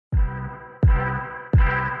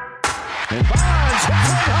And Bonds hits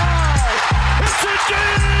one high. It's a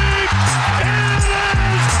deep. It is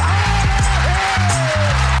high.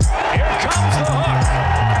 Here comes the hook.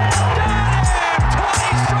 Got him.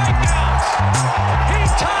 20 strikeouts. He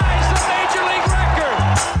ties the major league record.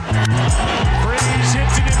 Freeze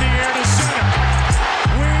hits it in the air to center.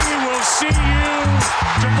 We will see you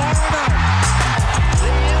tomorrow night.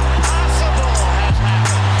 The impossible has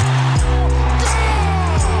happened. Goal!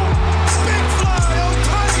 Big fly,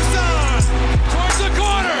 Ohtani's towards the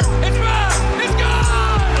corner. It's back. It's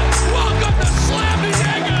gone. Welcome to Slam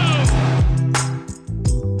Diego.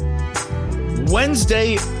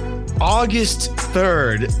 Wednesday, August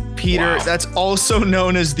 3rd. Peter, Wow. That's also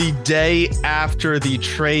known as the day after the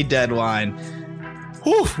trade deadline.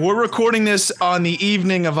 Whew, we're recording this on the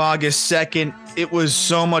evening of August 2nd. It was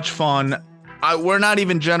so much fun. We're not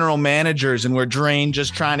even general managers, and we're drained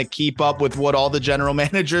just trying to keep up with what all the general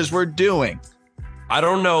managers were doing. I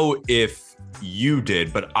don't know if you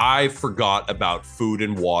did, but I forgot about food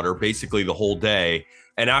and water basically the whole day.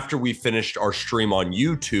 And after we finished our stream on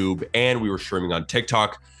YouTube and we were streaming on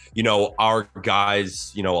TikTok, you know, our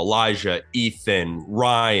guys, you know, Elijah, Ethan,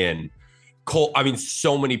 Ryan, Cole, I mean,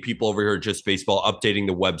 so many people over here at Just Baseball updating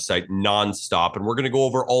the website nonstop. And we're going to go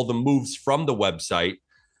over all the moves from the website.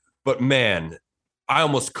 But man, I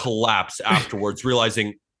almost collapsed afterwards,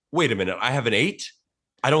 realizing, wait a minute, I have an 8.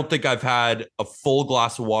 I don't think I've had a full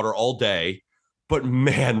glass of water all day. But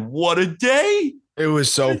man, what a day. It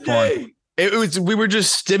was so fun. We were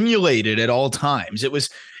just stimulated at all times. It was,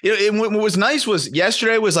 what was nice was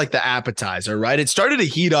yesterday was like the appetizer, right? It started to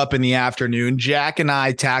heat up in the afternoon. Jack and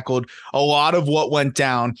I tackled a lot of what went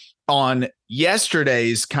down on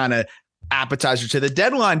yesterday's kind of appetizer to the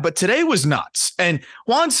deadline, but today was nuts. And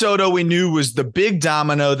Juan Soto, we knew, was the big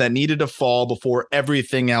domino that needed to fall before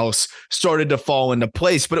everything else started to fall into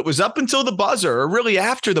place. But it was up until the buzzer, or really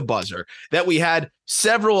after the buzzer, that we had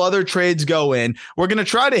several other trades go in. We're going to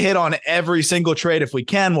try to hit on every single trade if we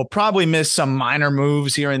can. We'll probably miss some minor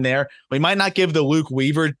moves here and there. We might not give the Luke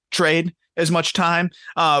Weaver trade as much time,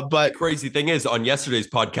 but the crazy thing is, on yesterday's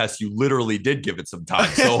podcast, you literally did give it some time.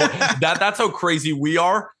 So that's how crazy we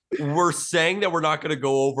are. We're saying that we're not going to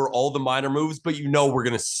go over all the minor moves, but you know we're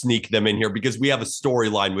going to sneak them in here because we have a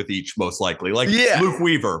storyline with each, most likely. Like Luke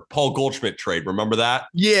Weaver, Paul Goldschmidt trade. Remember that?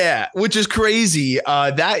 Yeah, which is crazy.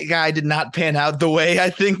 That guy did not pan out the way I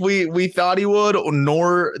think we thought he would,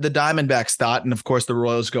 nor the Diamondbacks thought. And of course, the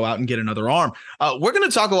Royals go out and get another arm. We're going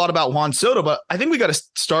to talk a lot about Juan Soto, but I think we got to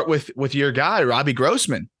start with your guy, Robbie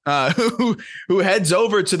Grossman. Who heads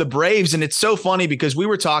over to the Braves. And it's so funny because we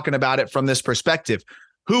were talking about it from this perspective.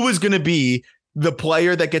 Who is going to be the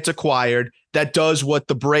player that gets acquired that does what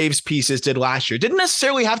the Braves pieces did last year? Didn't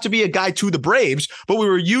necessarily have to be a guy to the Braves, but we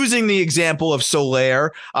were using the example of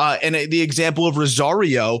Soler and the example of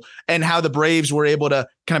Rosario and how the Braves were able to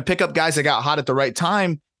kind of pick up guys that got hot at the right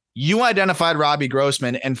time. You identified Robbie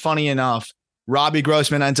Grossman, and funny enough, Robbie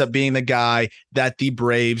Grossman ends up being the guy that the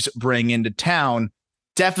Braves bring into town.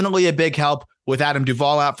 Definitely a big help with Adam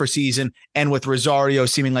Duvall out for season and with Rosario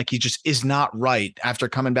seeming like he just is not right after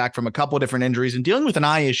coming back from a couple of different injuries and dealing with an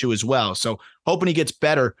eye issue as well. So hoping he gets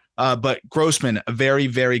better. But Grossman, a very,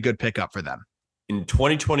 very good pickup for them. In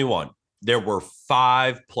 2021, there were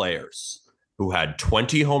 5 players who had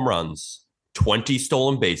 20 home runs, 20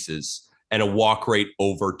 stolen bases, and a walk rate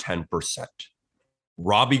over 10%.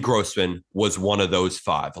 Robbie Grossman was one of those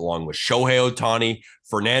 5, along with Shohei Ohtani,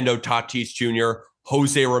 Fernando Tatis Jr.,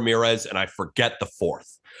 Jose Ramirez, and I forget the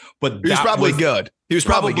 4th. But he was probably good. He was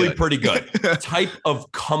probably pretty good. Type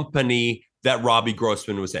of company that Robbie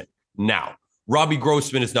Grossman was in. Now, Robbie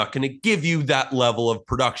Grossman is not going to give you that level of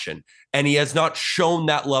production, and he has not shown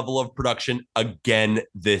that level of production again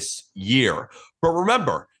this year. But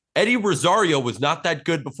remember, Eddie Rosario was not that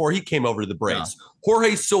good before he came over to the Braves. No.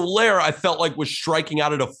 Jorge Soler, I felt like, was striking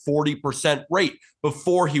out at a 40% rate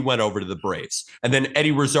before he went over to the Braves. And then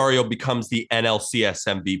Eddie Rosario becomes the NLCS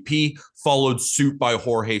MVP, followed suit by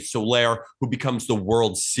Jorge Soler, who becomes the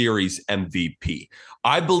World Series MVP.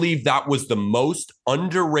 I believe that was the most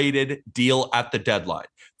underrated deal at the deadline.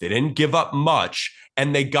 They didn't give up much,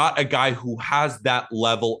 and they got a guy who has that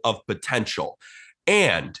level of potential.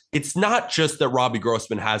 And it's not just that Robbie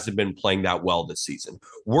Grossman hasn't been playing that well this season.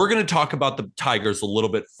 We're going to talk about the Tigers a little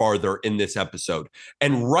bit farther in this episode.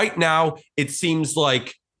 And right now, it seems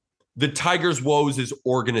like the Tigers' woes is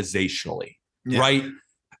organizationally, right?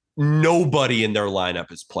 Nobody in their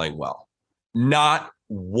lineup is playing well. Not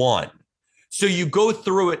one. So you go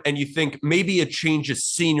through it and you think maybe a change of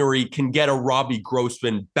scenery can get a Robbie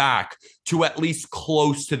Grossman back to at least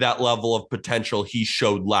close to that level of potential he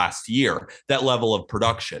showed last year, that level of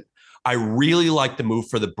production. I really like the move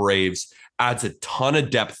for the Braves. Adds a ton of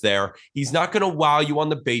depth there. He's not going to wow you on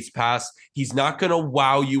the base pass. He's not going to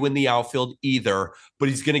wow you in the outfield either, but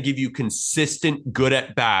he's going to give you consistent good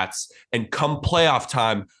at bats. And come playoff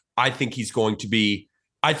time, I think he's going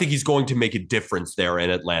to make a difference there in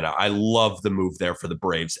Atlanta. I love the move there for the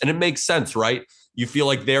Braves. And it makes sense, right? You feel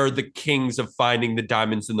like they're the kings of finding the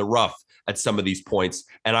diamonds in the rough at some of these points,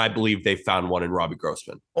 and I believe they found one in Robbie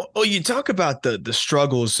Grossman. Well, you talk about the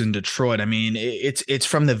struggles in Detroit. I mean, it's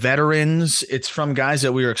from the veterans. It's from guys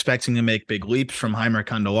that we were expecting to make big leaps, from Heimer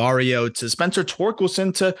Candelario to Spencer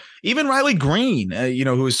Torkelson to even Riley Green,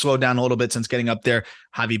 who has slowed down a little bit since getting up there.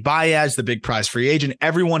 Javi Baez, the big prize free agent.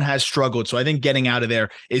 Everyone has struggled. So I think getting out of there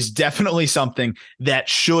is definitely something that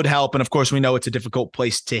should help. And of course, we know it's a difficult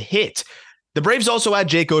place to hit. The Braves also had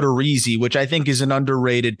Jake Odorizzi, which I think is an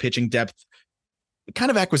underrated pitching depth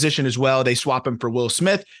kind of acquisition as well. They swap him for Will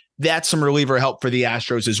Smith. That's some reliever help for the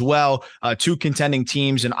Astros as well. Two contending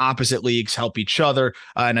teams in opposite leagues help each other.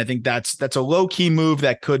 And I think that's a low key move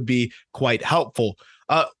that could be quite helpful.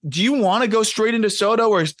 Do you want to go straight into Soto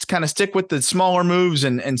or kind of stick with the smaller moves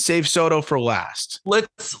and save Soto for last?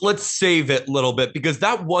 Let's save it a little bit, because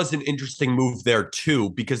that was an interesting move there too,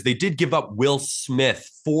 because they did give up Will Smith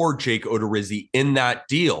for Jake Odorizzi in that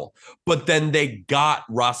deal, but then they got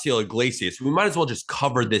Raciel Iglesias. We might as well just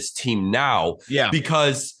cover this team now,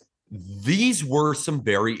 because these were some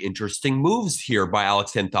very interesting moves here by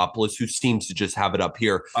Alex Anthopoulos, who seems to just have it up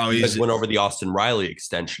here. He went over the Austin Riley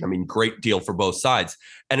extension. I mean, great deal for both sides.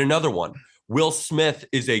 And another one, Will Smith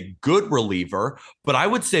is a good reliever, but I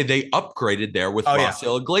would say they upgraded there with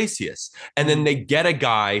Raciel Iglesias. And then they get a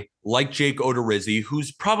guy like Jake Odorizzi,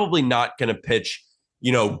 who's probably not going to pitch,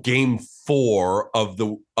 game 4 of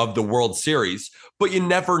the World Series, but you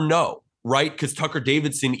never know. Right? Because Tucker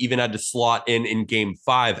Davidson even had to slot in game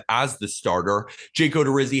 5 as the starter. Jake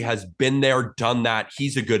Odorizzi has been there, done that.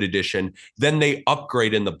 He's a good addition. Then they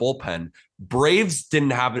upgrade in the bullpen. Braves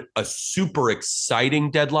didn't have a super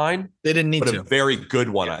exciting deadline. They didn't need but a very good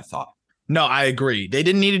one, I thought. No, I agree. They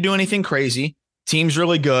didn't need to do anything crazy. Team's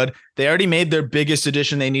really good. They already made their biggest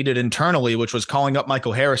addition they needed internally, which was calling up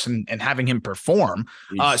Michael Harris and having him perform.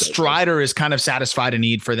 Strider is kind of satisfied a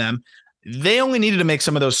need for them. They only needed to make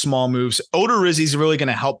some of those small moves. Odorizzi is really going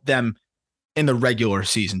to help them in the regular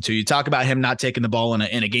season too. You talk about him not taking the ball in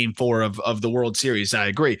a game 4 of the World Series. I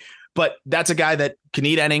agree. But that's a guy that can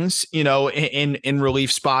eat innings, in relief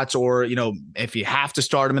spots, or, if you have to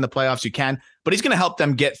start him in the playoffs, you can. But he's going to help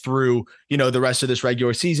them get through, the rest of this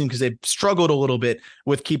regular season, because they've struggled a little bit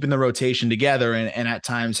with keeping the rotation together and at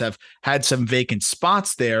times have had some vacant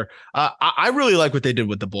spots there. I really like what they did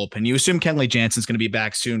with the bullpen. You assume Kenley Jansen's going to be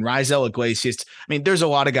back soon. Raisel Iglesias. I mean, there's a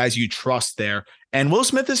lot of guys you trust there. And Will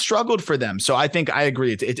Smith has struggled for them. So I think I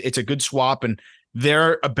agree. It's a good swap, and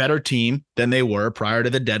they're a better team than they were prior to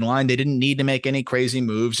the deadline. They didn't need to make any crazy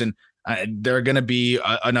moves, and they're going to be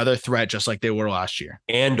another threat just like they were last year.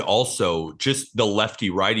 And also just the lefty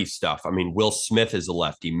righty stuff. I mean, Will Smith is a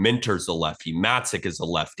lefty, Minter's a lefty, Matzik is a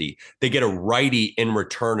lefty. They get a righty in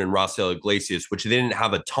return in Raciel Iglesias, which they didn't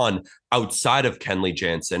have a ton outside of Kenley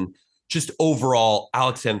Jansen. Just overall,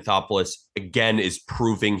 Alex Anthopoulos, again, is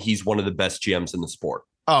proving he's one of the best GMs in the sport.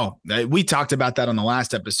 Oh, we talked about that on the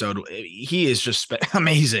last episode. He is just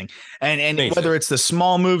amazing. And amazing. Whether it's the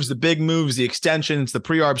small moves, the big moves, the extensions, the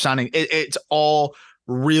pre-arb signing, it's all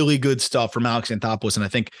really good stuff from Alex Anthopoulos. And I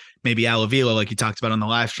think maybe Al Avila, like you talked about on the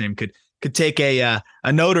live stream, could take a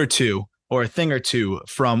note or two or a thing or two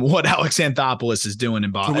from what Alex Anthopoulos is doing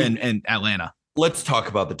in Atlanta. Let's talk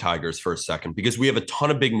about the Tigers for a second, because we have a ton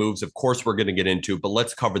of big moves. Of course, we're going to get into, but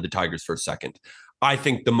let's cover the Tigers for a second. I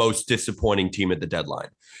think the most disappointing team at the deadline.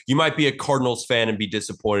 You might be a Cardinals fan and be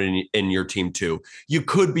disappointed in your team too. You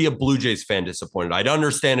could be a Blue Jays fan disappointed. I'd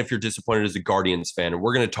understand if you're disappointed as a Guardians fan, and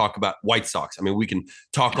we're going to talk about White Sox. I mean, we can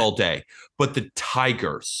talk all day, but the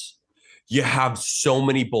Tigers, you have so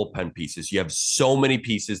many bullpen pieces. You have so many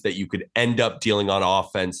pieces that you could end up dealing on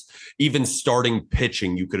offense. Even starting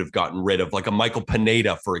pitching, you could have gotten rid of, like a Michael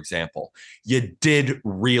Pineda, for example. You did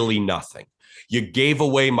really nothing. You gave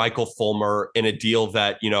away Michael Fulmer in a deal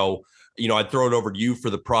that, I'd throw it over to you for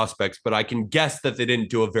the prospects, but I can guess that they didn't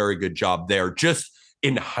do a very good job there, just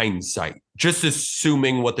in hindsight, just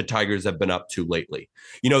assuming what the Tigers have been up to lately.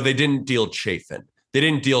 They didn't deal Chafin. They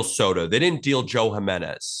didn't deal Soto. They didn't deal Joe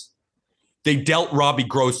Jimenez. They dealt Robbie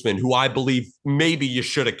Grossman, who I believe maybe you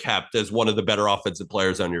should have kept as one of the better offensive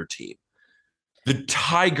players on your team. The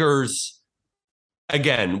Tigers,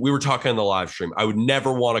 again, we were talking on the live stream. I would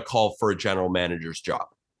never want to call for a general manager's job.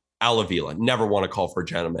 Alavila, never want to call for a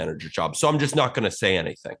general manager job. So I'm just not going to say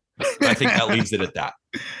anything. I think that leaves it at that.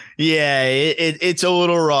 Yeah, it's a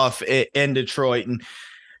little rough in Detroit. And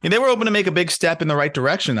they were hoping to make a big step in the right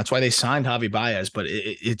direction. That's why they signed Javi Baez, but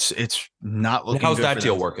it's not looking How's good. that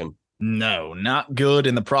deal working? No, not good.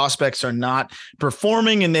 And the prospects are not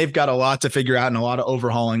performing, and they've got a lot to figure out and a lot of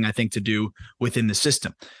overhauling, I think, to do within the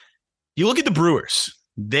system. You look at the Brewers.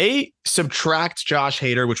 They subtract Josh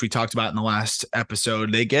Hader, which we talked about in the last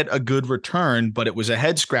episode. They get a good return, but it was a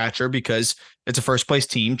head scratcher because it's a first place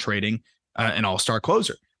team trading an all-star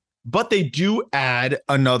closer. But they do add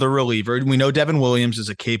another reliever. We know Devin Williams is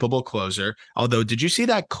a capable closer. Although, did you see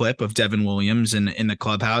that clip of Devin Williams in the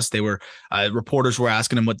clubhouse? They were reporters were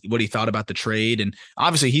asking him what he thought about the trade, and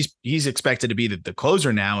obviously he's expected to be the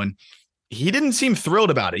closer now, and he didn't seem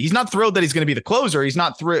thrilled about it. He's not thrilled that he's going to be the closer. He's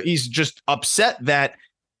not thrilled. He's just upset that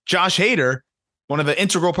Josh Hader, one of the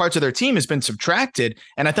integral parts of their team, has been subtracted.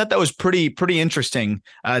 And I thought that was pretty interesting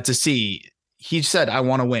to see. He said, "I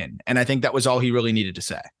want to win," and I think that was all he really needed to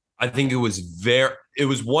say. I think it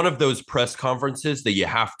was one of those press conferences that you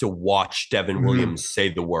have to watch Devin Williams say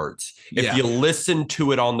the words. If you listen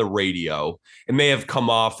to it on the radio, it may have come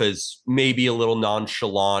off as maybe a little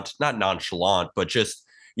nonchalant, not nonchalant, but just,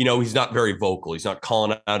 he's not very vocal. He's not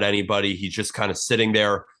calling out anybody. He's just kind of sitting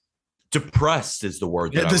there. Depressed is the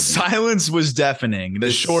word. The silence was deafening.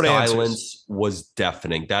 The short silence was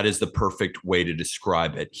deafening. That is the perfect way to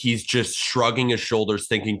describe it. He's just shrugging his shoulders,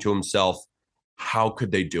 thinking to himself, how could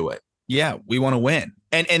they do it? Yeah, we want to win.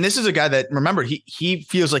 And this is a guy that, remember, he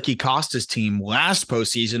feels like he cost his team last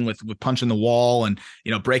postseason with punching the wall and,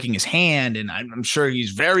 breaking his hand. And I'm sure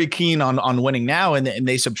he's very keen on winning now. And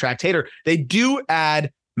they subtract Hader. They do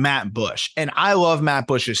add Matt Bush. And I love Matt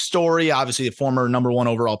Bush's story. Obviously, the former number 1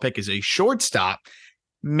 overall pick is a shortstop,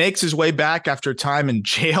 makes his way back after time in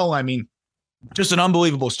jail. I mean, just an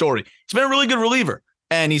unbelievable story. He's been a really good reliever,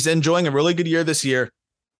 and he's enjoying a really good year this year.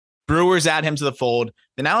 Brewers add him to the fold.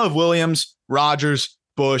 They now have Williams, Rogers,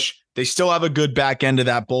 Bush. They still have a good back end of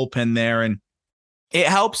that bullpen there, and it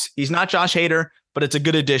helps. He's not Josh Hader, but it's a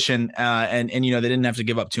good addition, and they didn't have to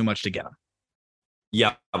give up too much to get him.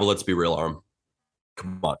 Yeah, but let's be real, Arm.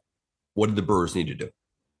 Come on. What did the Brewers need to do?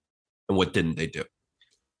 And what didn't they do?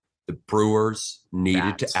 The Brewers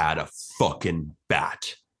needed to add a fucking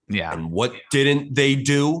bat. Yeah. And what didn't they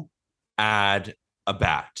do? Add a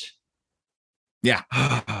bat. Yeah.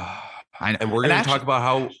 And we're going to talk about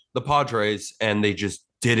how the Padres, and they just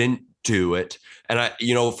didn't do it. And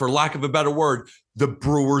for lack of a better word, the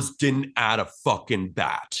Brewers didn't add a fucking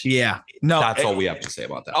bat. Yeah. No, that's all we have to say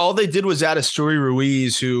about that. All they did was add a Story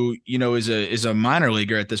Ruiz, who, is a minor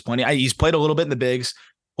leaguer at this point. He's played a little bit in the bigs.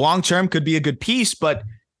 Long-term could be a good piece, but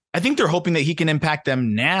I think they're hoping that he can impact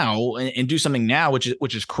them now and do something now,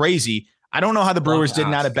 which is crazy. I don't know how the Brewers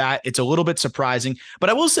didn't add a bat. It's a little bit surprising, but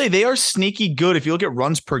I will say they are sneaky good. If you look at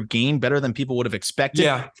runs per game, better than people would have expected.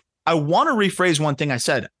 Yeah. I want to rephrase one thing I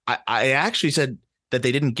said. I actually said that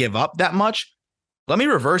they didn't give up that much. Let me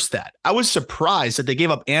reverse that. I was surprised that they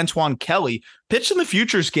gave up Antoine Kelly, pitched in the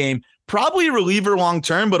Futures game, probably a reliever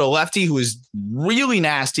long-term, but a lefty who is really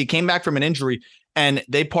nasty, came back from an injury, and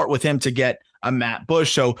they part with him to get a Matt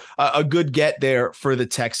Bush. So a good get there for the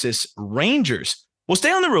Texas Rangers. We'll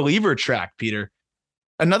stay on the reliever track, Peter.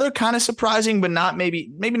 Another kind of surprising, but not maybe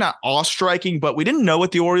not awe-striking, but we didn't know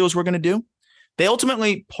what the Orioles were going to do. They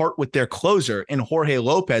ultimately part with their closer in Jorge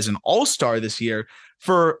Lopez, an all-star this year,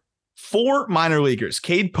 for 4 minor leaguers: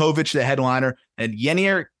 Cade Povich, the headliner, and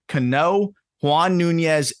Yenier Cano, Juan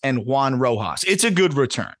Nunez, and Juan Rojas. It's a good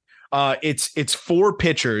return. It's 4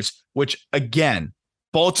 pitchers, which, again,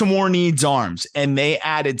 Baltimore needs arms, and they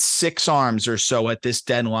added 6 arms or so at this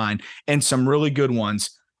deadline, and some really good ones.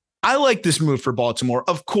 I like this move for Baltimore.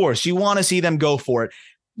 Of course, you want to see them go for it.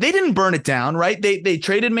 They didn't burn it down, right? They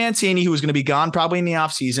traded Mancini, who was going to be gone probably in the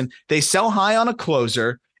offseason. They sell high on a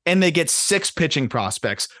closer, and they get 6 pitching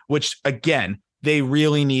prospects, which, again, they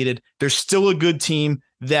really needed. They're still a good team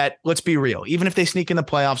that, let's be real, even if they sneak in the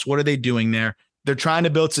playoffs, what are they doing there? They're trying to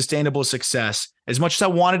build sustainable success. As much as I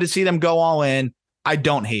wanted to see them go all in, I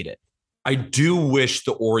don't hate it. I do wish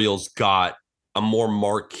the Orioles got a more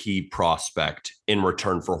marquee prospect in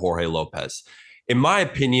return for Jorge Lopez. In my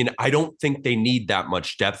opinion, I don't think they need that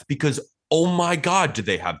much depth because, oh my God, do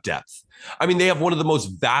they have depth? I mean, they have one of the most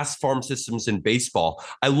vast farm systems in baseball.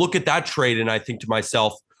 I look at that trade and I think to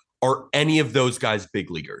myself, are any of those guys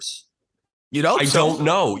big leaguers? You know, I don't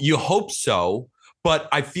know. You hope so. But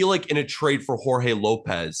I feel like in a trade for Jorge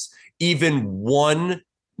Lopez, even one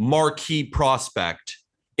marquee prospect,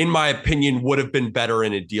 in my opinion, would have been better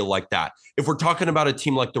in a deal like that. If we're talking about a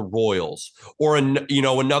team like the Royals or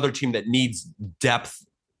another team that needs depth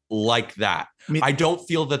like that. I mean, I don't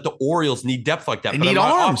feel that the Orioles need depth like that. They but need I'm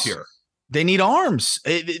not arms off here. They need arms.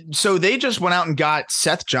 So they just went out and got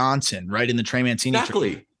Seth Johnson, right, in the Trey Mancini.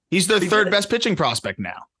 Exactly. He's their third best pitching prospect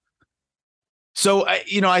now. So,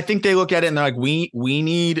 I think they look at it and they're like, we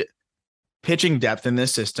need pitching depth in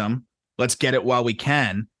this system. Let's get it while we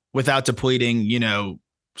can without depleting,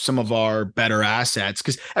 some of our better assets,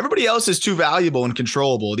 because everybody else is too valuable and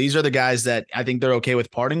controllable. These are the guys that I think they're okay with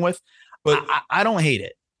parting with, but I don't hate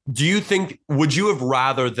it. Do you think, would you have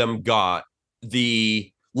rather them got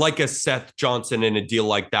like a Seth Johnson in a deal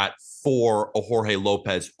like that for a Jorge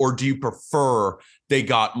Lopez, or do you prefer they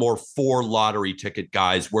got more 4 lottery ticket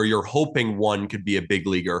guys where you're hoping one could be a big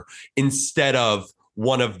leaguer instead of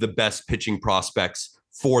one of the best pitching prospects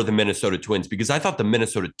for the Minnesota Twins? Because I thought the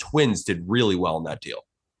Minnesota Twins did really well in that deal.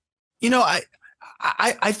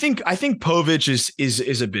 I think Povich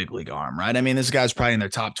is a big league arm, right? I mean, this guy's probably in their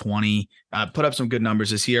top 20, put up some good numbers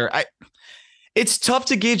this year. It's tough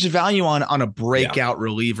to gauge the value on a breakout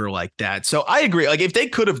reliever like that. So I agree. Like, if they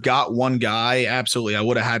could have got one guy, absolutely, I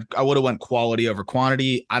would have went quality over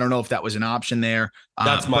quantity. I don't know if that was an option there.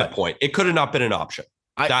 That's my point. It could have not been an option.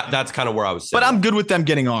 That's kind of where I was saying. But I'm good with them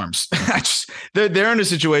getting arms. They're in a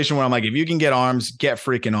situation where I'm like, if you can get arms, get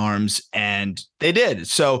freaking arms. And they did.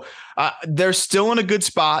 So they're still in a good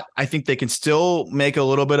spot. I think they can still make a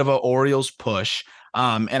little bit of an Orioles push.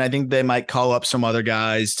 And I think they might call up some other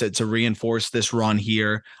guys to reinforce this run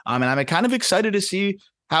here. And I'm kind of excited to see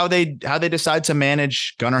how they decide to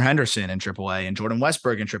manage Gunnar Henderson in AAA and Jordan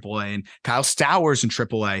Westburg in AAA and Kyle Stowers in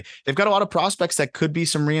AAA. They've got a lot of prospects that could be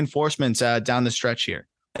some reinforcements down the stretch here.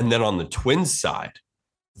 And then on the Twins side,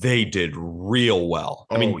 they did real well.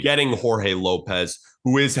 I mean, getting Jorge Lopez,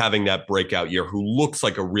 who is having that breakout year, who looks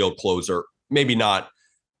like a real closer, maybe not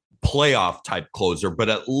playoff type closer, but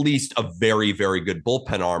at least a very, very good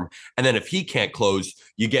bullpen arm. And then if he can't close,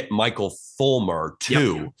 you get Michael Fulmer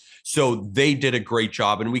too. Yep. So they did a great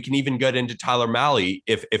job. And we can even get into Tyler Mahle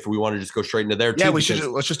if we want to just go straight into there too. Yeah,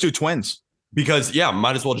 let's just do Twins. Because,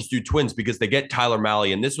 might as well just do Twins, because they get Tyler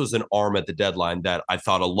Mahle. And this was an arm at the deadline that I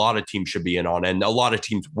thought a lot of teams should be in on. And a lot of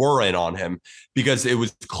teams were in on him because it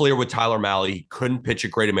was clear with Tyler Mahle, he couldn't pitch a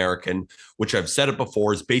Great American, which I've said it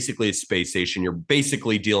before is basically a space station. You're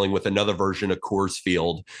basically dealing with another version of Coors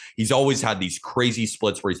Field. He's always had these crazy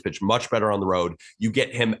splits where he's pitched much better on the road. You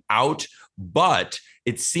get him out, but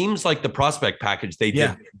it seems like the prospect package they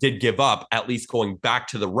did give up, at least going back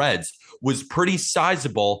to the Reds, was pretty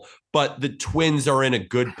sizable. But the Twins are in a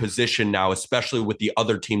good position now, especially with the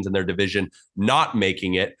other teams in their division not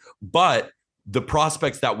making it. But the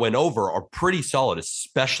prospects that went over are pretty solid,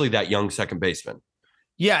 especially that young second baseman.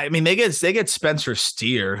 Yeah, I mean, they get Spencer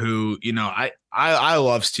Steer, who, I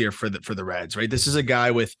love Steer for the Reds, right? This is a guy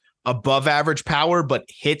with above average power, but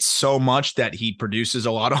hits so much that he produces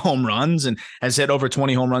a lot of home runs and has hit over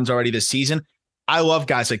 20 home runs already this season. I love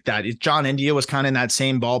guys like that. John India was kind of in that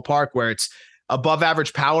same ballpark where it's above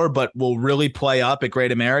average power, but will really play up at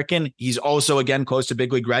Great American. He's also, again, close to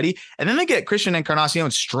big league ready. And then they get Christian Encarnacion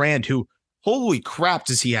Strand, who, holy crap,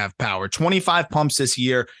 does he have power? 25 pumps this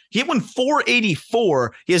year. He hit one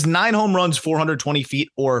 484. He has 9 home runs, 420 feet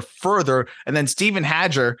or further. And then Steven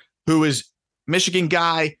Hadger, who is Michigan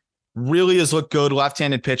guy, really has looked good,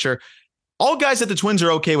 left-handed pitcher. All guys that the Twins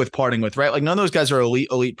are okay with parting with, right? Like, none of those guys are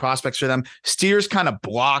elite prospects for them. Steer's kind of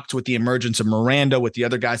blocked with the emergence of Miranda with the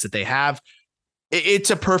other guys that they have. It's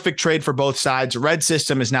a perfect trade for both sides. Red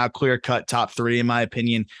system is now clear-cut top 3, in my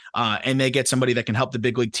opinion, and they get somebody that can help the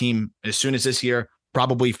big league team as soon as this year,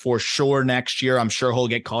 probably for sure next year. I'm sure he'll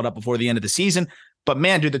get called up before the end of the season. But,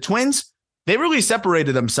 man, dude, the Twins, they really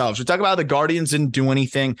separated themselves. We talk about how the Guardians didn't do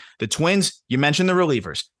anything. The Twins, you mentioned the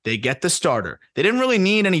relievers. They get the starter. They didn't really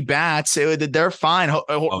need any bats. They're fine.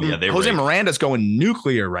 Jose Miranda's going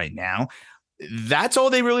nuclear right now. That's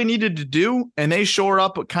all they really needed to do, and they shore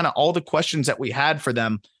up kind of all the questions that we had for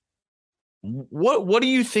them. What do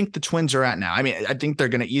you think the Twins are at now? I mean, I think they're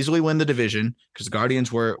going to easily win the division because the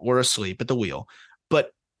Guardians were asleep at the wheel.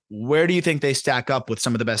 But where do you think they stack up with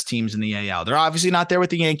some of the best teams in the AL? They're obviously not there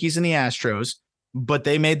with the Yankees and the Astros, but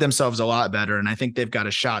they made themselves a lot better, and I think they've got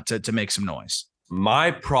a shot to make some noise.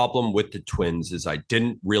 My problem with the Twins is I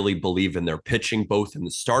didn't really believe in their pitching, both in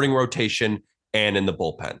the starting rotation and in the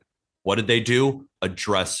bullpen. What did they do?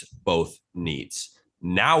 Address both needs.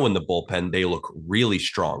 Now in the bullpen, they look really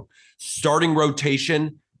strong. Starting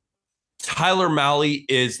rotation, Tyler Mahle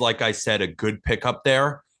is, like I said, a good pickup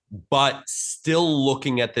there, but still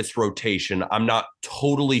looking at this rotation, I'm not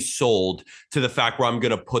totally sold to the fact where I'm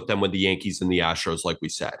going to put them with the Yankees and the Astros, like we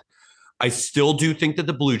said. I still do think that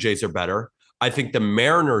the Blue Jays are better. I think the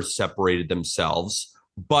Mariners separated themselves,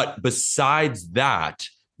 but besides that,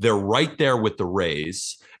 They're right there with the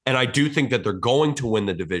Rays. And I do think that they're going to win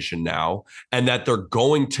the division now and that they're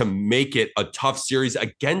going to make it a tough series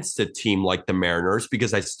against a team like the Mariners,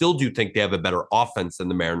 because I still do think they have a better offense than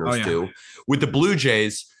the Mariners do. With the Blue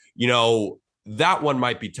Jays, that one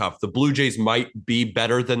might be tough. The Blue Jays might be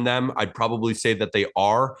better than them. I'd probably say that they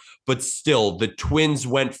are, but still the Twins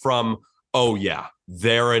went from, oh yeah,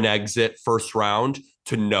 they're an exit first round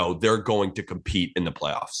to no, they're going to compete in the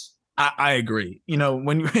playoffs. I agree.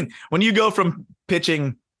 When you go from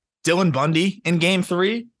pitching Dylan Bundy in game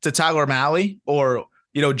 3 to Tyler Mahle or,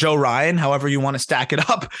 Joe Ryan, however you want to stack it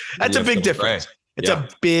up, that's a big difference. It's a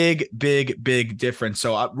big, big, big difference.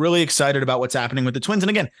 So I'm really excited about what's happening with the Twins. And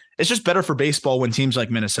again, it's just better for baseball when teams like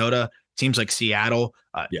Minnesota, teams like Seattle,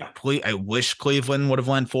 I wish Cleveland would have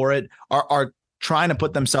went for it, are trying to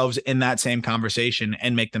put themselves in that same conversation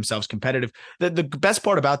and make themselves competitive. The best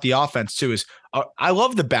part about the offense too is I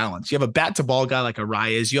love the balance. You have a bat to ball guy like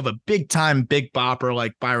Arias. You have a big time, big bopper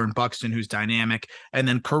like Byron Buxton, who's dynamic. And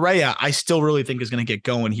then Correa, I still really think is going to get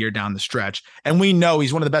going here down the stretch. And we know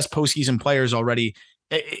he's one of the best postseason players already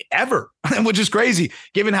ever, which is crazy.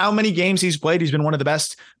 Given how many games he's played, he's been one of the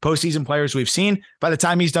best postseason players we've seen. By the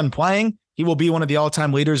time he's done playing, he will be one of the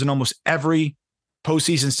all-time leaders in almost every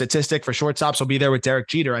postseason statistic. For shortstops, he'll be there with Derek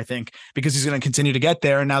Jeter, I think, because he's going to continue to get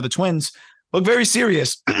there. And now the Twins look very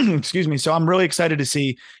serious. Excuse me. So I'm really excited to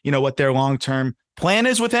see, what their long-term plan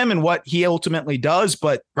is with him and what he ultimately does.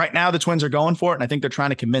 But right now the Twins are going for it. And I think they're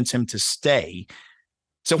trying to convince him to stay.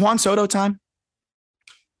 So Juan Soto time.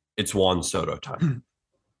 It's Juan Soto time.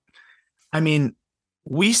 I mean,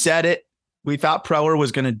 we said it. We thought Preller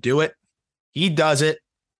was going to do it. He does it.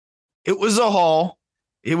 It was a haul.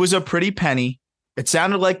 It was a pretty penny. It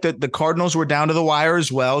sounded like the Cardinals were down to the wire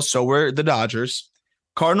as well. So were the Dodgers.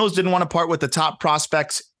 Cardinals didn't want to part with the top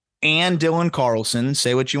prospects and Dylan Carlson.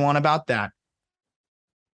 Say what you want about that.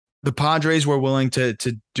 The Padres were willing to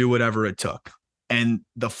do whatever it took. And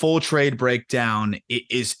the full trade breakdown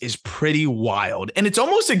is pretty wild. And it's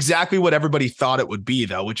almost exactly what everybody thought it would be,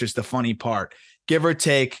 though, which is the funny part. Give or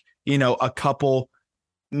take, a couple,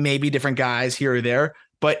 maybe different guys here or there.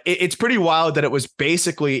 But it's pretty wild that it was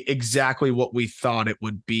basically exactly what we thought it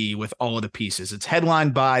would be with all of the pieces. It's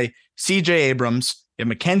headlined by C.J. Abrams,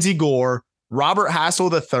 Mackenzie Gore, Robert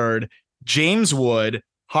Hassel III, James Wood,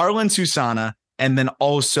 Harlan Susana, and then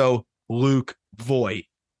also Luke Voigt.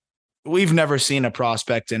 We've never seen a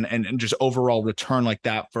prospect and just overall return like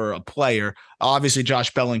that for a player. Obviously,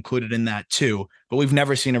 Josh Bell included in that too, but we've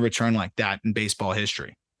never seen a return like that in baseball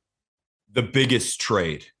history. The biggest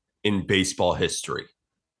trade in baseball history.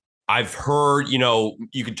 I've heard,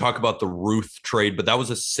 you could talk about the Ruth trade, but that was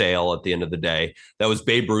a sale at the end of the day. That was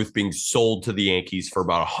Babe Ruth being sold to the Yankees for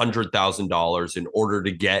about $100,000 in order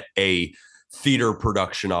to get a theater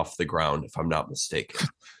production off the ground, if I'm not mistaken.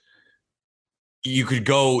 You could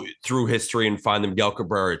go through history and find the Miguel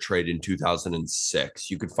Cabrera trade in 2006.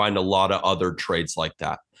 You could find a lot of other trades like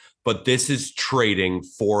that. But this is trading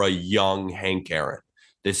for a young Hank Aaron.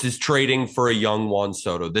 This is trading for a young Juan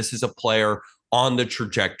Soto. This is a player on the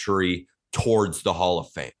trajectory towards the Hall of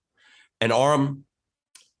Fame. And Aram,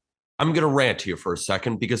 I'm going to rant here for a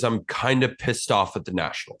second because I'm kind of pissed off at the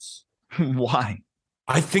Nationals. Why?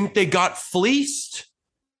 I think they got fleeced.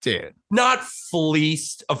 Dude. Not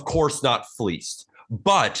fleeced. Of course, not fleeced.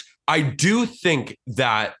 But I do think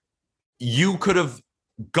that you could have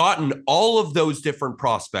gotten all of those different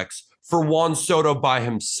prospects for Juan Soto by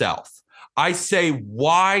himself. I say,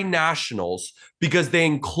 why Nationals? Because they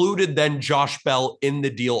included then Josh Bell in the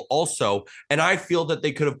deal also. And I feel that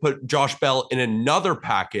they could have put Josh Bell in another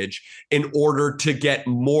package in order to get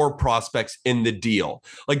more prospects in the deal.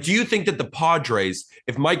 Like, do you think that the Padres,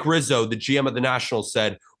 if Mike Rizzo, the GM of the Nationals,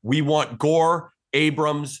 said, we want Gore,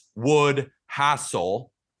 Abrams, Wood, Hassel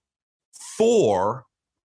for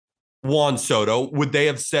Juan Soto, would they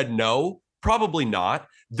have said no? Probably not.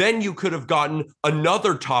 Then you could have gotten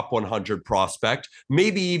another top 100 prospect,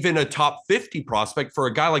 maybe even a top 50 prospect for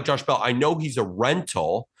a guy like Josh Bell. I know he's a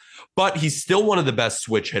rental, but he's still one of the best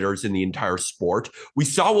switch hitters in the entire sport. We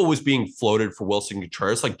saw what was being floated for Wilson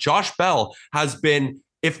Contreras. Like, Josh Bell has been,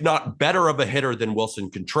 if not better of a hitter than Wilson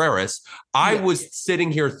Contreras. I was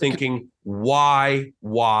sitting here thinking, why?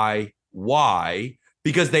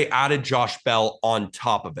 Because they added Josh Bell on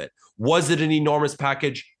top of it. Was it an enormous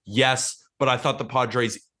package? Yes. But I thought the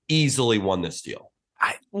Padres easily won this deal.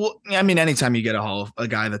 Anytime you get a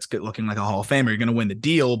guy that's good looking like a Hall of Famer, you're going to win the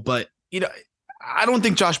deal. But, I don't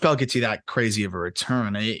think Josh Bell gets you that crazy of a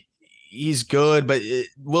return. He's good, but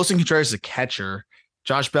Wilson Contreras is a catcher.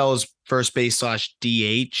 Josh Bell is first base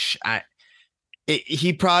 /DH.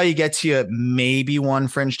 He probably gets you maybe one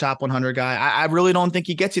fringe top 100 guy. I really don't think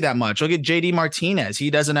he gets you that much. Look at JD Martinez. He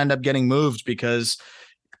doesn't end up getting moved because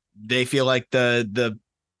they feel like the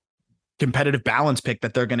competitive balance pick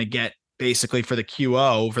that they're going to get basically for the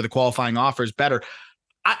QO for the qualifying offers better.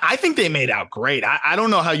 I think they made out great. I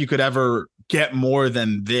don't know how you could ever get more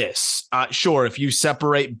than this. Sure, if you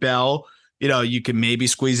separate Bell, you can maybe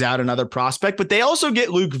squeeze out another prospect, but they also get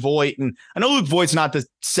Luke Voit. And I know Luke Voigt's not the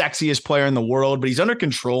sexiest player in the world, but he's under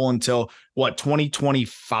control until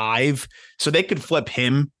 2025. So they could flip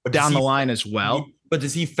him down the line as well. But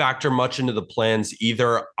does he factor much into the plans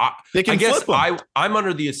either? They can flip him. I'm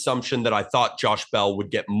under the assumption that I thought Josh Bell would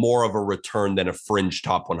get more of a return than a fringe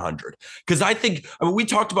top 100. Because we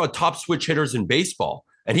talked about top switch hitters in baseball,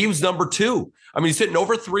 and he was number 2. He's hitting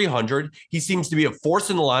over 300. He seems to be a force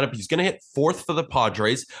in the lineup. He's going to hit 4th for the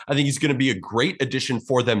Padres. I think he's going to be a great addition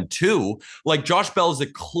for them too. Like, Josh Bell is a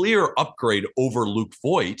clear upgrade over Luke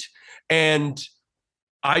Voit. And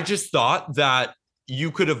I just thought that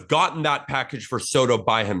you could have gotten that package for Soto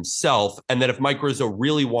by himself. And that if Mike Rizzo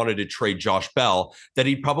really wanted to trade Josh Bell, that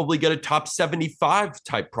he'd probably get a top 75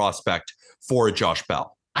 type prospect for a Josh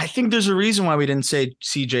Bell. I think there's a reason why we didn't say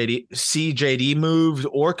CJD moved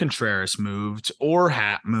or Contreras moved or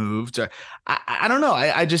Happ moved. I don't know.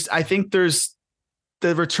 I think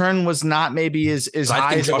the return was not maybe as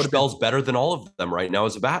high as Josh Bell's better than all of them right now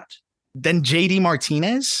as a bat. Then JD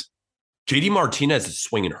Martinez? JD Martinez is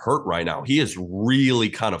swinging hurt right now. He has really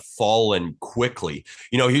kind of fallen quickly.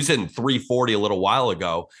 He was hitting 340 a little while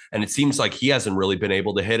ago, and it seems like he hasn't really been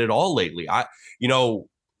able to hit it all lately.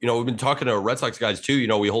 We've been talking to Red Sox guys too.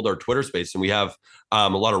 We hold our Twitter space and we have a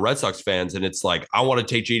lot of Red Sox fans, and it's like, I want to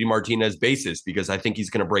take JD Martinez basis because I think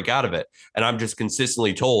he's going to break out of it. And I'm just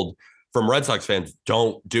consistently told from Red Sox fans,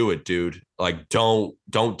 don't do it, dude. Like, don't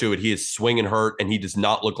do it. He is swinging hurt and he does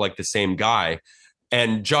not look like the same guy.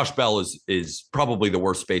 And Josh Bell is probably the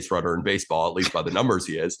worst space runner in baseball, at least by the numbers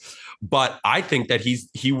he is. But I think that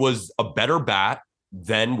he was a better bat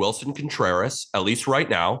than Wilson Contreras, at least right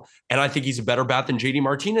now. And I think he's a better bat than JD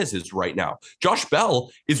Martinez is right now. Josh Bell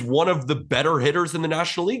is one of the better hitters in the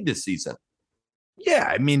National League this season.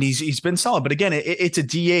 Yeah, he's been solid. But again, it's a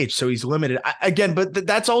DH, so he's limited. But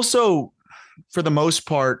that's also, for the most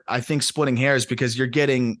part, I think splitting hairs because you're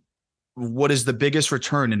getting what is the biggest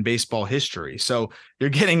return in baseball history. So you're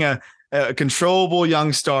getting a controllable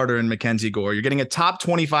young starter in Mackenzie Gore. You're getting a top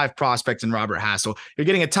 25 prospect in Robert Hassel. You're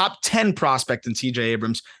getting a top 10 prospect in TJ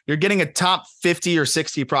Abrams. You're getting a top 50 or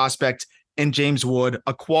 60 prospect in James Wood,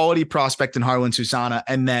 a quality prospect in Harlan Susana,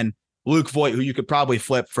 and then Luke Voit, who you could probably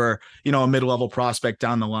flip for, a mid-level prospect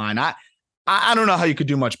down the line. I don't know how you could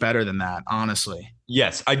do much better than that, honestly.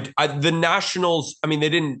 Yes. The Nationals,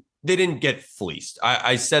 they didn't get fleeced.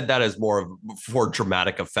 I said that as for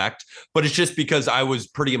dramatic effect, but it's just because I was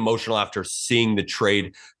pretty emotional after seeing the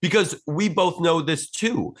trade, because we both know this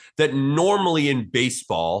too, that normally in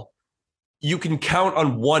baseball, you can count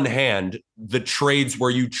on one hand the trades where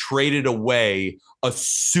you traded away a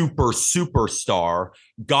superstar,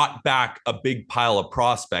 got back a big pile of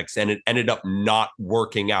prospects, and it ended up not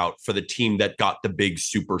working out for the team that got the big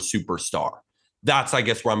superstar. That's, I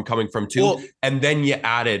guess, where I'm coming from too. Well, and then you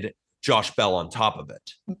added Josh Bell on top of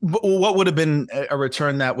it. What would have been a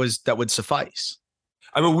return that would suffice?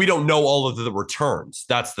 We don't know all of the returns.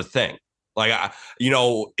 That's the thing. Like,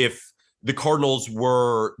 if the Cardinals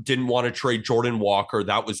didn't want to trade Jordan Walker,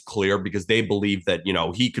 that was clear because they believe that,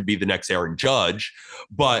 he could be the next Aaron Judge.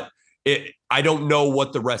 But I don't know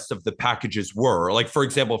what the rest of the packages were. Like, for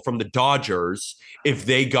example, from the Dodgers, if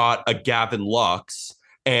they got a Gavin Lux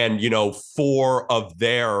and, 4 of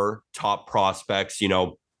their top prospects,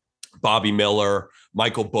 Bobby Miller,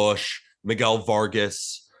 Michael Busch, Miguel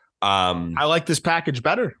Vargas. I like this package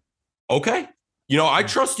better. Okay. I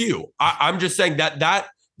trust you. I'm just saying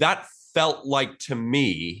that felt like, to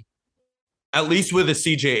me, at least with a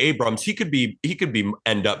CJ Abrams, he could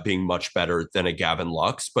end up being much better than a Gavin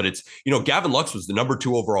Lux. But it's, Gavin Lux was the number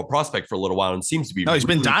 2 overall prospect for a little while and seems to be he's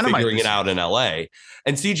been dynamite figuring it out in LA.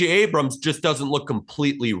 And CJ Abrams just doesn't look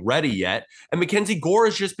completely ready yet. And Mackenzie Gore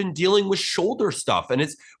has just been dealing with shoulder stuff. And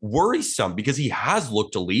it's worrisome because he has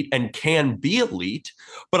looked elite and can be elite.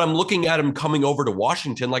 But I'm looking at him coming over to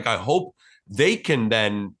Washington. Like, I hope they can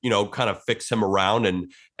then, kind of fix him around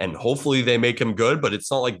and hopefully they make him good, but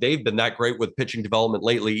it's not like they've been that great with pitching development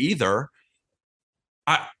lately either.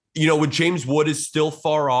 With James Wood is still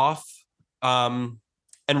far off. And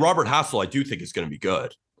Robert Hassel, I do think is going to be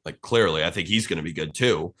good. Like, clearly, I think he's going to be good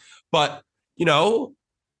too. But,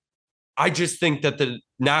 I just think that the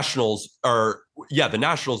Nationals the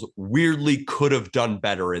Nationals weirdly could have done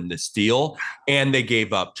better in this deal, and they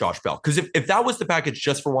gave up Josh Bell. Because if that was the package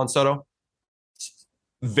just for Juan Soto,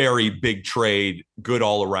 very big trade, good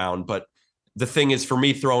all around. But the thing is, for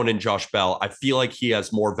me, throwing in Josh Bell, I feel like he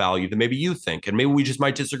has more value than maybe you think, and maybe we just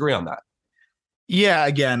might disagree on that. Yeah,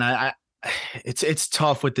 again, it's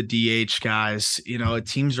tough with the DH guys.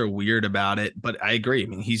 Teams are weird about it, but I agree. I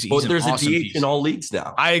mean, he's there's an awesome a DH piece in all leagues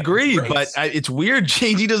now. I agree, but it's weird.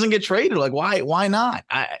 JD doesn't get traded. Like, why not?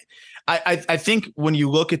 I think when you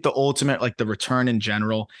look at the ultimate, like the return in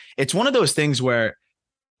general, it's one of those things where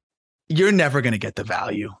you're never going to get the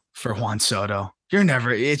value for Juan Soto.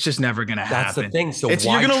 It's just never going to happen. That's the thing. So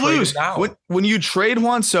you're going to lose. When you trade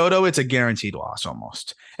Juan Soto, it's a guaranteed loss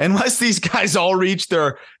almost, unless these guys all reach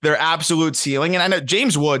their absolute ceiling. And I know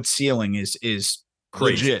James Wood's ceiling is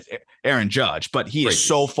crazy. Legit Aaron Judge, but he is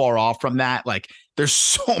so far off from that. Like, there's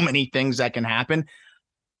so many things that can happen.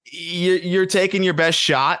 You're taking your best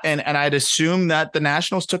shot, and I'd assume that the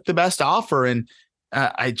Nationals took the best offer, and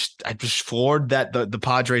I just floored that the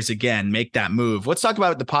Padres again make that move. Let's talk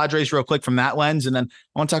about the Padres real quick from that lens, and then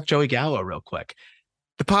I want to talk Joey Gallo real quick.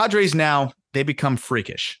 The Padres now, they become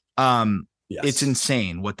freakish. Yes. It's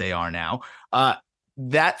insane what they are now.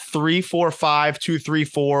 That 3-4-5,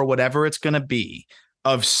 2-3-4, whatever it's going to be,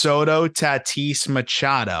 of Soto, Tatis,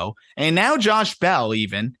 Machado, and now Josh Bell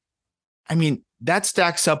even. I mean, that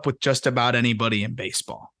stacks up with just about anybody in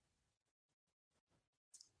baseball.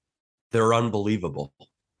 They're unbelievable.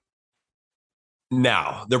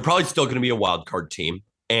 Now, they're probably still going to be a wild card team,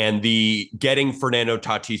 and the getting Fernando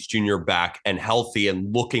Tatis Jr. back and healthy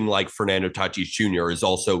and looking like Fernando Tatis Jr. is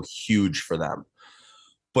also huge for them.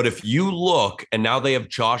 But if you look, and now they have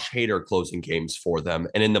Josh Hader closing games for them,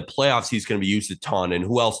 and in the playoffs, he's going to be used a ton. And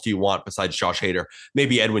who else do you want besides Josh Hader?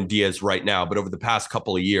 Maybe Edwin Diaz right now, but over the past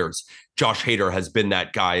couple of years, Josh Hader has been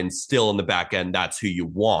that guy, and still in the back end, that's who you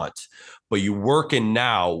want. But you work in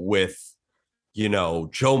now with,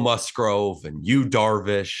 Joe Musgrove and Yu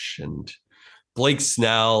Darvish and Blake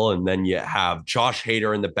Snell, and then you have Josh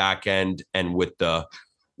Hader in the back end, and with the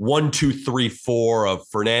 1, 2, 3, 4 of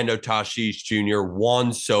Fernando Tatis Jr.,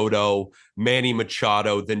 Juan Soto, Manny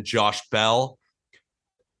Machado, then Josh Bell.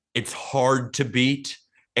 It's hard to beat.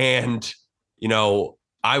 And,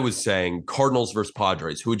 I was saying Cardinals versus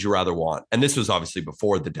Padres. Who would you rather want? And this was obviously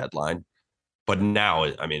before the deadline. But now,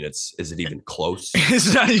 I mean, is it even close?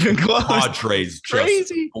 It's not even close. Padres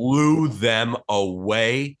just blew them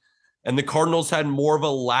away. And the Cardinals had more of a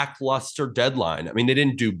lackluster deadline. I mean, they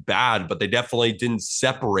didn't do bad, but they definitely didn't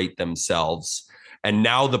separate themselves. And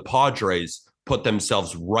now the Padres put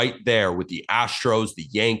themselves right there with the Astros, the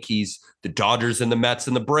Yankees, the Dodgers, and the Mets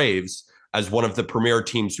and the Braves as one of the premier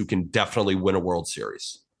teams who can definitely win a World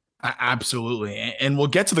Series. Absolutely. And we'll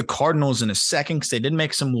get to the Cardinals in a second because they did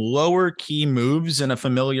make some lower key moves, and a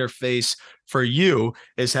familiar face for you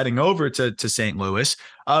is heading over to St. Louis.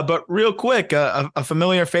 But real quick, a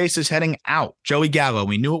familiar face is heading out. Joey Gallo.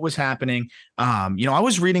 We knew it was happening. I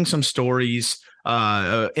was reading some stories,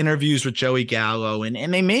 interviews with Joey Gallo, and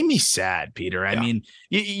they made me sad, Peter. I mean,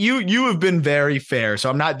 you have been very fair.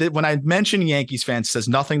 So I'm not, when I mention Yankees fans, it has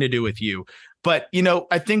nothing to do with you. But,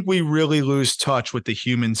 I think we really lose touch with the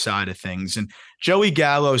human side of things. And Joey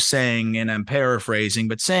Gallo saying, and I'm paraphrasing,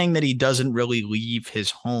 but saying that he doesn't really leave his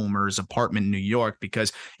home or his apartment in New York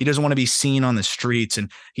because he doesn't want to be seen on the streets,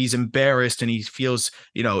 and he's embarrassed, and he feels,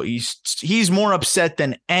 he's more upset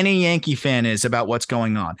than any Yankee fan is about what's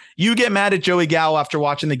going on. You get mad at Joey Gallo after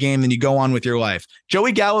watching the game, then you go on with your life.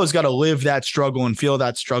 Joey Gallo's got to live that struggle and feel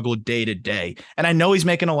that struggle day to day. And I know he's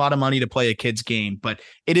making a lot of money to play a kid's game, but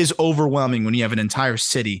it is overwhelming when you have an entire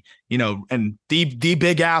city, and the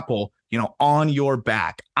Big Apple, on your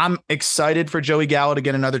back. I'm excited for Joey Gallo to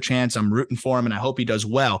get another chance. I'm rooting for him, and I hope he does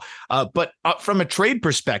well. But from a trade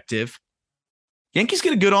perspective, Yankees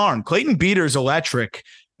get a good arm. Clayton Beeter's electric,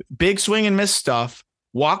 big swing and miss stuff,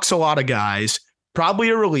 walks a lot of guys, probably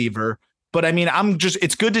a reliever. But I mean,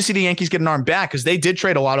 it's good to see the Yankees get an arm back because they did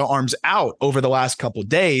trade a lot of arms out over the last couple of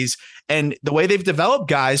days. And the way they've developed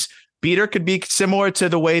guys, Beeter could be similar to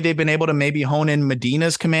the way they've been able to maybe hone in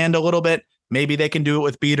Medina's command a little bit. Maybe they can do it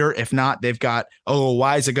with Beeter. If not, they've got,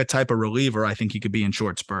 Loaizaga type of reliever. I think he could be in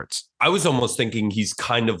short spurts. I was almost thinking he's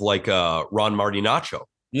kind of like a Ron Martinaccio.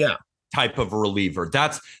 Yeah. Type of reliever.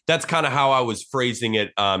 That's kind of how I was phrasing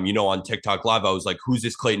it. On TikTok Live, I was like, who's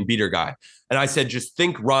this Clayton Beeter guy? And I said, just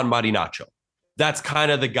think Ron Martinaccio. That's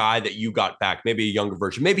kind of the guy that you got back. Maybe a younger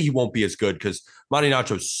version. Maybe he won't be as good because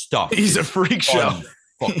Martinaccio's stuff. He's a freak show.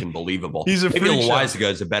 Fucking believable. He's a freak show. Maybe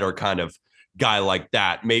Loaizaga is a better kind of guy like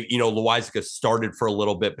that. Maybe, Loizaga started for a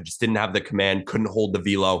little bit, but just didn't have the command, couldn't hold the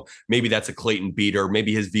velo. Maybe that's a Clayton beater.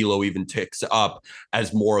 Maybe his velo even ticks up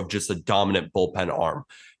as more of just a dominant bullpen arm.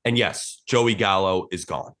 And yes, Joey Gallo is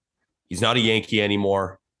gone. He's not a Yankee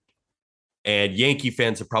anymore. And Yankee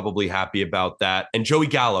fans are probably happy about that. And Joey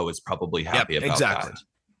Gallo is probably happy about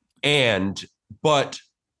that. But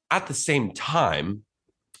at the same time,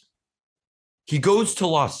 he goes to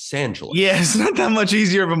Los Angeles. Yeah, it's not that much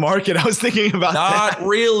easier of a market. I was thinking about that. Not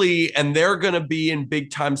really. And they're going to be in big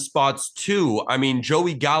time spots too. I mean,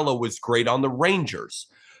 Joey Gallo was great on the Rangers.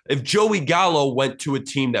 If Joey Gallo went to a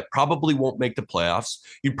team that probably won't make the playoffs,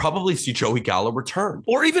 you'd probably see Joey Gallo return.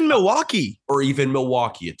 Or even Milwaukee.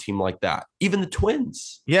 A team like that. Even the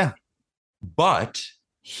Twins. Yeah. But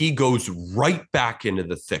he goes right back into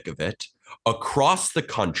the thick of it, across the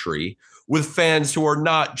country, with fans who are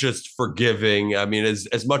not just forgiving. I mean,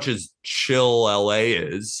 as much as chill LA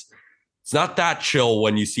is, it's not that chill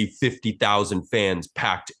when you see 50,000 fans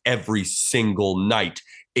packed every single night,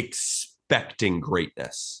 expecting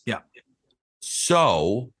greatness. Yeah.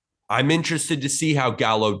 So I'm interested to see how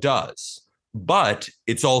Gallo does, but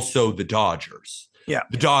it's also the Dodgers. Yeah.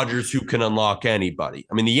 The Dodgers who can unlock anybody.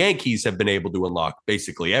 I mean, the Yankees have been able to unlock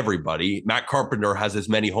basically everybody. Matt Carpenter has as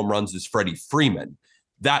many home runs as Freddie Freeman.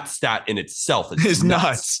 That stat in itself is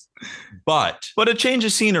nuts. But a change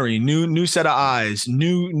of scenery, new set of eyes,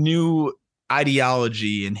 new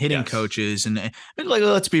ideology and hitting coaches. And like,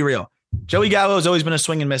 let's be real. Joey Gallo has always been a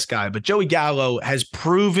swing and miss guy, but Joey Gallo has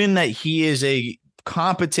proven that he is a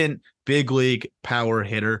competent big league power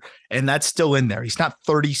hitter, and that's still in there. He's not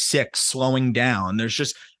 36 slowing down.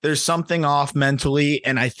 There's something off mentally,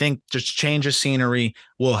 and I think just change of scenery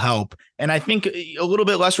will help. And I think a little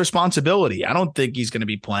bit less responsibility. I don't think he's going to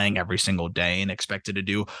be playing every single day and expected to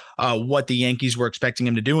do what the Yankees were expecting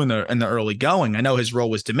him to do in the early going. I know his role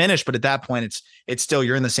was diminished, but at that point, it's still,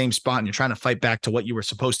 you're in the same spot and you're trying to fight back to what you were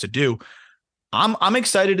supposed to do. I'm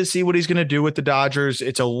excited to see what he's going to do with the Dodgers.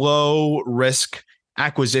 It's a low risk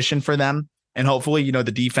acquisition for them. And hopefully, the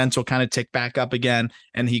defense will kind of tick back up again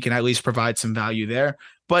and he can at least provide some value there.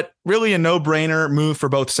 But really a no-brainer move for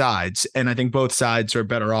both sides. And I think both sides are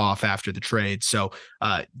better off after the trade. So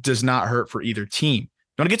does not hurt for either team. You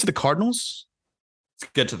want to get to the Cardinals?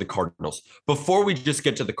 Let's get to the Cardinals. Before we just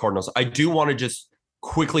get to the Cardinals, I do want to just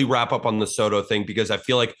quickly wrap up on the Soto thing, because I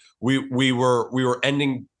feel like we were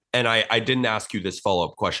ending. And I didn't ask you this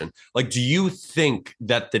follow-up question. Like, do you think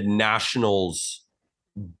that the Nationals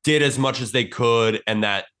did as much as they could, and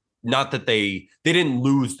that not that they didn't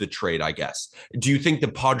lose the trade, I guess? Do you think the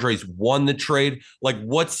Padres won the trade? Like,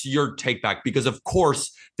 what's your take back? Because of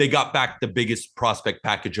course they got back the biggest prospect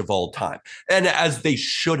package of all time, and as they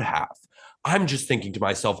should have. I'm just thinking to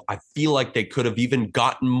myself, I feel like they could have even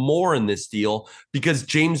gotten more in this deal, because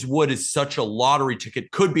James Wood is such a lottery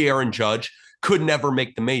ticket. Could be Aaron Judge, could never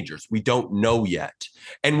make the majors. We don't know yet.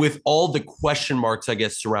 And with all the question marks, I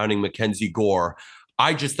guess, surrounding Mackenzie Gore,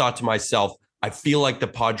 I just thought to myself, I feel like the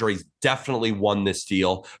Padres definitely won this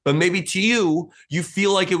deal. But maybe to you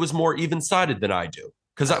feel like it was more even-sided than I do,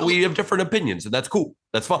 because we have different opinions, and that's cool.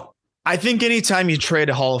 That's fun. I think anytime you trade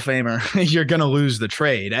a Hall of Famer, you're going to lose the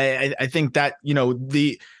trade. I think that,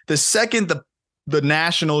 the second the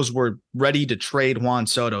Nationals were ready to trade Juan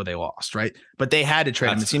Soto, they lost, right? But they had to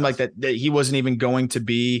trade him. It seemed like that he wasn't even going to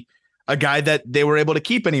be a guy that they were able to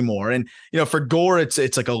keep anymore. And, for Gore,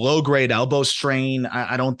 it's like a low grade elbow strain.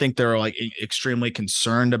 I don't think they're like extremely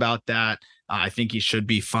concerned about that. I think he should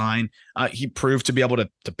be fine. He proved to be able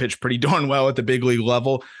to pitch pretty darn well at the big league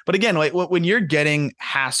level. But again, like when you're getting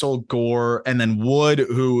Hassel, Gore, and then Wood,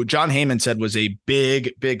 who John Heyman said was a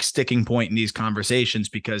big sticking point in these conversations,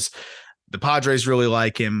 because the Padres really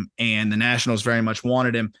like him and the Nationals very much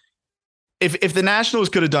wanted him. If the Nationals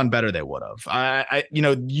could have done better, they would have.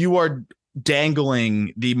 You are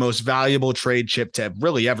dangling the most valuable trade chip to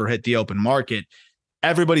really ever hit the open market.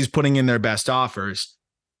 Everybody's putting in their best offers.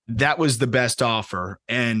 That was the best offer.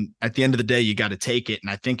 And at the end of the day, you got to take it. And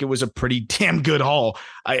I think it was a pretty damn good haul.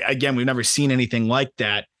 Again, we've never seen anything like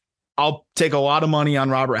that. I'll take a lot of money on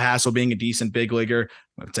Robert Hassel being a decent big leaguer.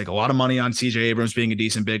 I'll take a lot of money on CJ Abrams being a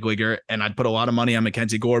decent big leaguer. And I'd put a lot of money on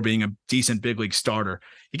Mackenzie Gore being a decent big league starter.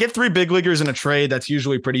 You get 3 big leaguers in a trade, that's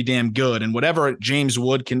usually pretty damn good. And whatever James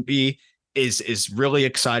Wood can be is really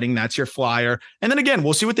exciting. That's your flyer. And then again,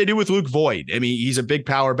 we'll see what they do with Luke Voigt. I mean, he's a big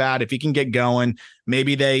power bat. If he can get going,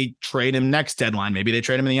 maybe they trade him next deadline. Maybe they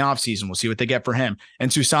trade him in the offseason. We'll see what they get for him.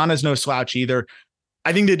 And Susana's no slouch either.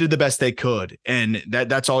 I think they did the best they could. And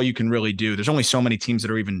that's all you can really do. There's only so many teams that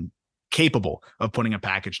are even capable of putting a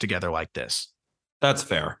package together like this. That's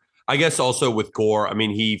fair. I guess also with Gore, I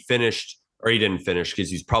mean, he finished or he didn't finish because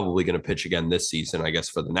he's probably going to pitch again this season, I guess,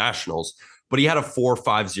 for the Nationals. But he had a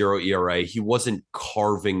 4.50 ERA. He wasn't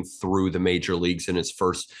carving through the major leagues in his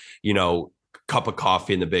first, cup of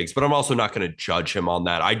coffee in the bigs, but I'm also not going to judge him on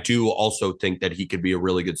that. I do also think that he could be a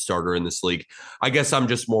really good starter in this league. I guess I'm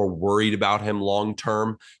just more worried about him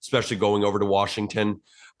long-term, especially going over to Washington.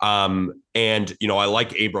 And I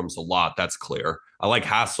like Abrams a lot. That's clear. I like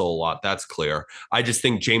Hassel a lot. That's clear. I just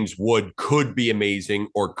think James Wood could be amazing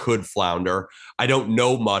or could flounder. I don't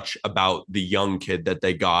know much about the young kid that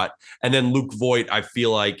they got. And then Luke Voit, I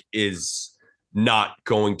feel like, is not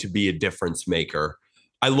going to be a difference maker.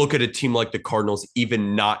 I look at a team like the Cardinals,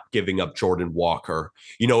 even not giving up Jordan Walker.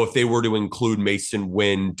 If they were to include Mason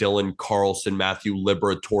Wynn, Dylan Carlson, Matthew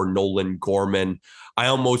Liberatore, Nolan Gorman, I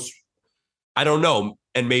don't know.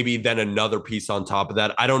 And maybe then another piece on top of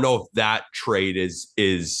that. I don't know if that trade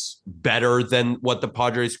is better than what the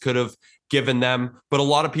Padres could have given them, but a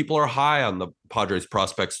lot of people are high on the Padres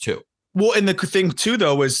prospects too. Well, and the thing too,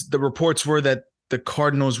 though, is the reports were that the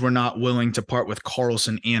Cardinals were not willing to part with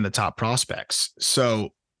Carlson and the top prospects. So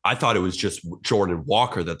I thought it was just Jordan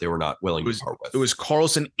Walker that they were not willing to part with. It was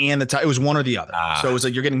Carlson and the top. It was one or the other. So it was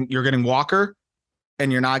like you're getting Walker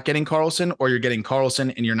and you're not getting Carlson, or you're getting Carlson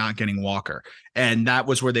and you're not getting Walker. And that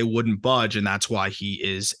was where they wouldn't budge. And that's why he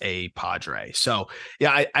is a Padre. So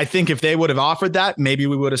yeah, I think if they would have offered that, maybe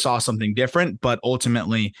we would have saw something different. But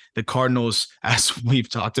ultimately the Cardinals, as we've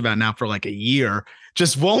talked about now for like a year,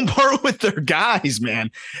 just won't part with their guys, man.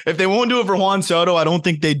 If they won't do it for Juan Soto, I don't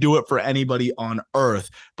think they do it for anybody on earth,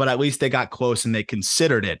 but at least they got close and they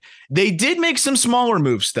considered it. They did make some smaller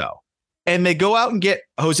moves though. And they go out and get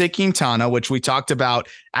Jose Quintana, which we talked about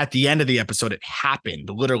at the end of the episode. It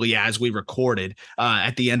happened literally as we recorded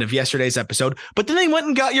at the end of yesterday's episode. But then they went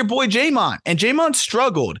and got your boy Jamon, and Jamon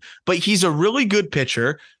struggled, but he's a really good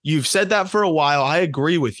pitcher. You've said that for a while. I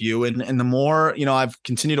agree with you. And the more, I've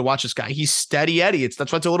continued to watch this guy, he's steady Eddie.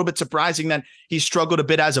 That's why it's a little bit surprising that he's struggled a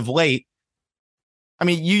bit as of late. I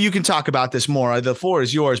mean, you can talk about this more. The floor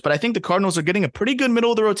is yours, but I think the Cardinals are getting a pretty good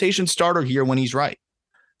middle of the rotation starter here when he's right.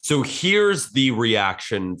 So here's the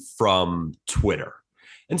reaction from Twitter.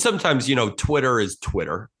 And sometimes, Twitter is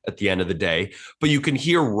Twitter at the end of the day, but you can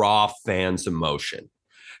hear raw fans' emotion.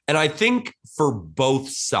 And I think for both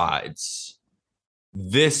sides,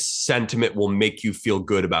 this sentiment will make you feel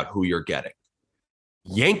good about who you're getting.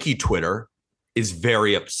 Yankee Twitter is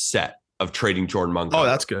very upset of trading Jordan Montgomery. Oh,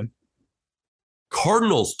 that's good.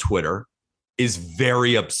 Cardinals Twitter is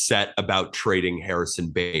very upset about trading Harrison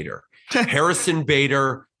Bader. Harrison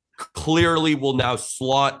Bader clearly will now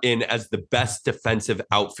slot in as the best defensive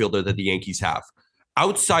outfielder that the Yankees have.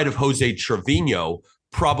 Outside of Jose Trevino,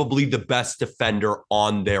 probably the best defender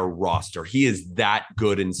on their roster. He is that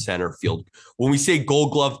good in center field. When we say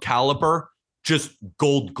Gold Glove caliber, just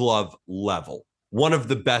Gold Glove level. One of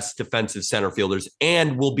the best defensive center fielders,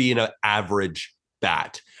 and will be an average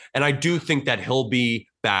bat. And I do think that he'll be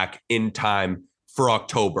back in time for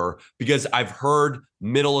October, because I've heard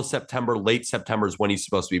middle of September, late September is when he's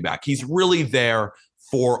supposed to be back. He's really there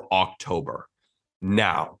for October.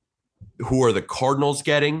 Now, who are the Cardinals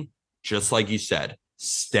getting? Just like you said,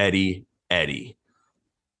 steady Eddie.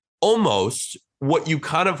 Almost what you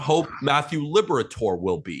kind of hope Matthew Liberatore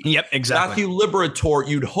will be. Yep, exactly. Matthew Liberatore,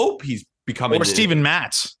 you'd hope he's becoming... Or Steven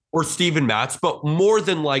Matz. Or Steven Matz, but more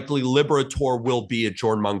than likely, Liberatore will be a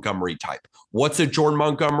Jordan Montgomery type. What's a Jordan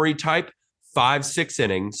Montgomery type? 5-6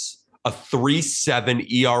 innings, a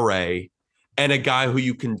 3.7 ERA, and a guy who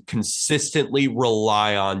you can consistently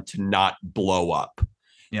rely on to not blow up.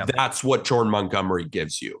 Yeah, that's what Jordan Montgomery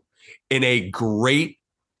gives you. On a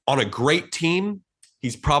great team,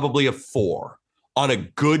 he's probably a 4. On a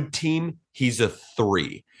good team, he's a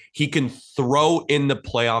 3. He can throw in the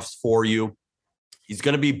playoffs for you. He's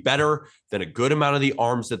going to be better than a good amount of the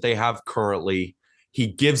arms that they have currently. He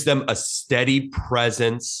gives them a steady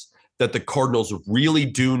presence that the Cardinals really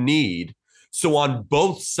do need. So on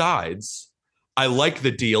both sides, I like the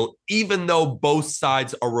deal, even though both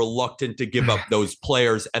sides are reluctant to give up those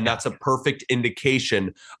players. And that's a perfect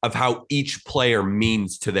indication of how each player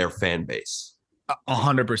means to their fan base.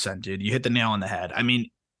 100%, dude. You hit the nail on the head. I mean,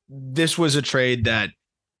 this was a trade that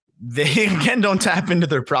they, again, don't tap into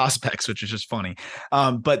their prospects, which is just funny.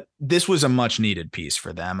 But this was a much needed piece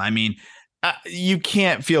for them. I mean, you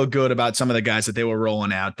can't feel good about some of the guys that they were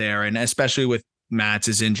rolling out there, and especially with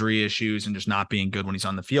Matt's injury issues and just not being good when he's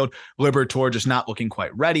on the field. Liberatore just not looking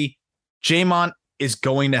quite ready. Jamon is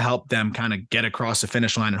going to help them kind of get across the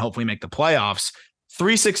finish line and hopefully make the playoffs.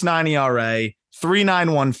 3.69 ERA,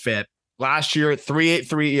 3.91 FIP. Last year,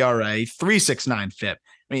 3.83 ERA, 3.69 FIP.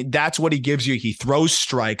 I mean, that's what he gives you. He throws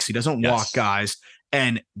strikes. He doesn't walk guys.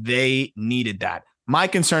 and they needed that. My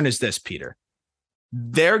concern is this, Peter.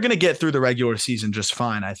 They're going to get through the regular season just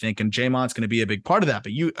fine, I think, and Jamon's going to be a big part of that.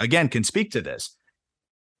 But you, again, can speak to this.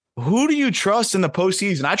 Who do you trust in the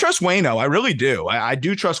postseason? I trust Waino. I really do. I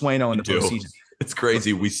do trust Waino in the postseason. It's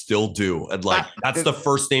crazy. We still do. And that's the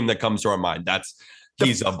first name that comes to our mind.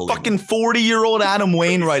 He's unbelievable. Fucking 40-year-old Adam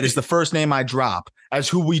Wainwright is the first name I drop as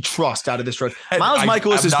who we trust out of this road. Miles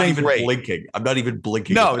Mikolas has been great. I'm not even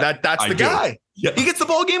blinking. No, that's the guy. Yeah. He gets the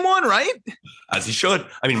ball game 1, right? As he should.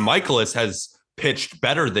 I mean, Mikolas has pitched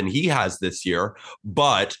better than he has this year,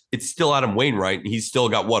 but it's still Adam Wainwright. And he's still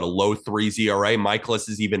got a low 3s ERA. Mikolas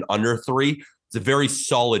is even under 3. It's a very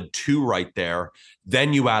solid 2 right there.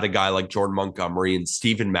 Then you add a guy like Jordan Montgomery and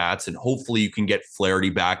Steven Matz, and hopefully you can get Flaherty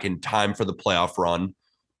back in time for the playoff run.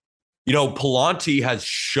 Palante has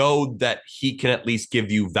showed that he can at least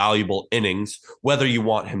give you valuable innings. Whether you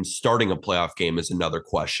want him starting a playoff game is another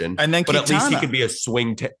question. And then, but at least he could be a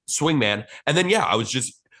swing man. And then,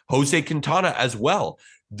 Jose Quintana as well.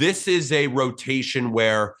 This is a rotation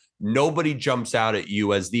where nobody jumps out at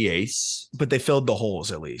you as the ace. But they filled the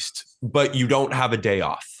holes at least. But you don't have a day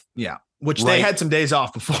off. Yeah. Which they had some days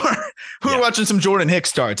off before. We were watching some Jordan Hicks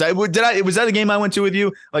starts. Was that a game I went to with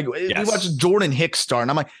you? We watched Jordan Hicks start,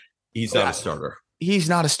 and I'm like, he's not a starter. He's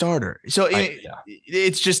not a starter. So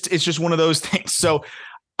it's just one of those things. So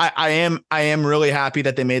I am really happy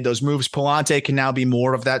that they made those moves. Palante can now be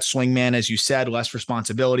more of that swing man, as you said, less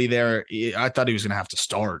responsibility there. I thought he was going to have to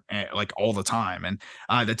start all the time, and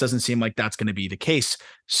that doesn't seem like that's going to be the case.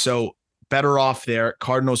 So better off there.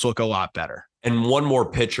 Cardinals look a lot better. And one more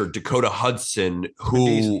pitcher, Dakota Hudson,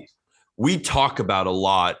 who we talk about a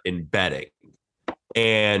lot in betting.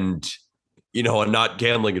 And, and not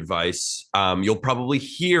gambling advice, you'll probably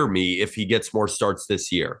hear me if he gets more starts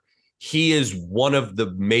this year. He is one of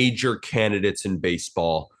the major candidates in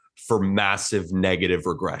baseball for massive negative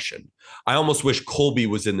regression. I almost wish Colby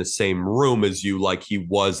was in the same room as you, like he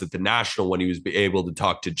was at the National when he was able to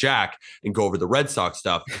talk to Jack and go over the Red Sox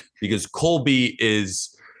stuff, because Colby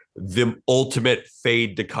is the ultimate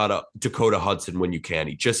fade Dakota Hudson when you can.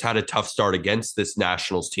 He just had a tough start against this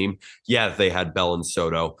Nationals team. Yeah, they had Bell and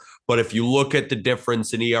Soto. But if you look at the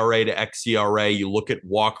difference in ERA to xERA, you look at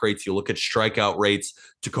walk rates, you look at strikeout rates,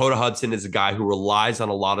 Dakota Hudson is a guy who relies on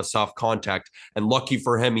a lot of soft contact. And lucky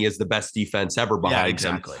for him, he has the best defense ever behind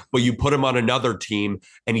him. But you put him on another team,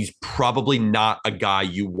 and he's probably not a guy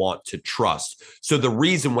you want to trust. So the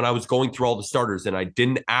reason when I was going through all the starters and I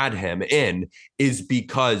didn't add him in is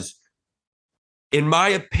because, in my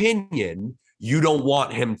opinion, you don't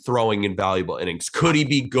want him throwing in valuable innings. Could he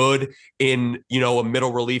be good in, a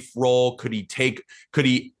middle relief role? Could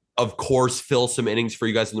he, of course, fill some innings for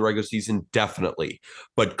you guys in the regular season? Definitely.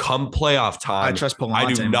 But come playoff time, I trust Palante.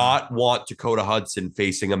 I do not want Dakota Hudson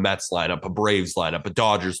facing a Mets lineup, a Braves lineup, a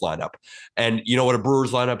Dodgers lineup. And you know what? A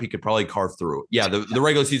Brewers lineup, he could probably carve through. Yeah, the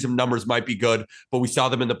regular season numbers might be good, but we saw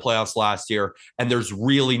them in the playoffs last year, and there's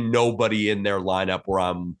really nobody in their lineup where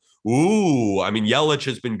Yelich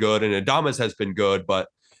has been good and Adames has been good, but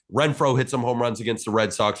Renfroe hit some home runs against the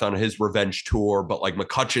Red Sox on his revenge tour, but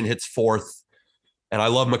McCutchen hits 4th. And I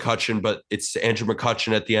love McCutchen, but it's Andrew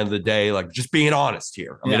McCutchen at the end of the day. Just being honest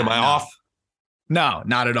here. Am I off? No,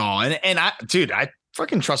 not at all. And I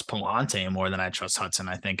fucking trust Palante more than I trust Hudson,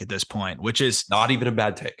 I think, at this point, which is not even a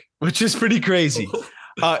bad take. Which is pretty crazy.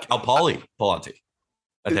 Cal Poly, Palante,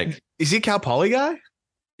 I think. Is he a Cal Poly guy?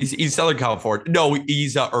 He's Southern California. No,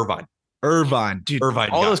 he's Irvine. Dude. Irvine.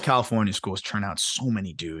 All those California schools turn out so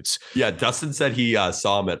many dudes. Yeah, Dustin said he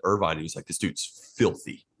saw him at Irvine. He was like, "This dude's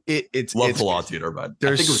filthy." It's Palante at Irvine. I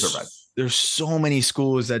think it was Irvine. There's so many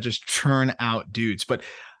schools that just churn out dudes. But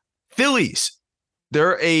Phillies,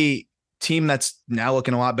 they're a team that's now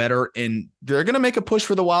looking a lot better, and they're going to make a push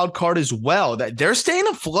for the wild card as well. That they're staying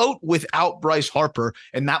afloat without Bryce Harper,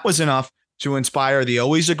 and that was enough to inspire the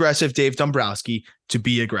always aggressive Dave Dombrowski to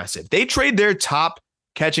be aggressive. They trade their top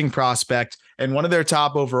catching prospect and one of their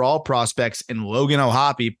top overall prospects in Logan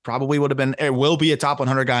O'Hoppe, probably will be a top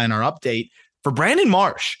 100 guy in our update, for Brandon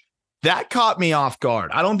Marsh. That caught me off guard.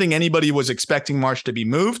 I don't think anybody was expecting Marsh to be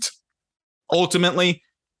moved. Ultimately,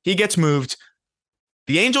 he gets moved.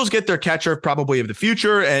 The Angels get their catcher probably of the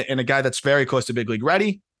future and a guy that's very close to big league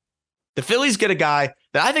ready. The Phillies get a guy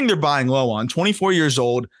that I think they're buying low on, 24 years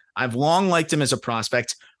old. I've long liked him as a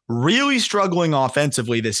prospect, really struggling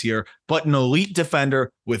offensively this year, but an elite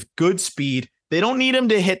defender with good speed. They don't need him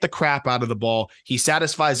to hit the crap out of the ball. He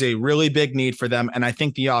satisfies a really big need for them, and I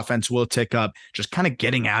think the offense will tick up, just kind of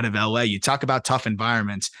getting out of LA. You talk about tough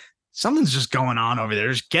environments. Something's just going on over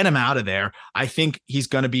there. Just get him out of there. I think he's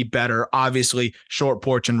going to be better. Obviously, short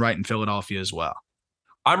porch and right in Philadelphia as well.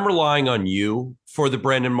 I'm relying on you for the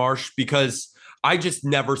Brandon Marsh because I just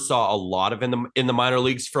never saw a lot of in the minor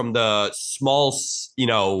leagues from the small,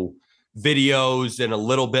 videos and a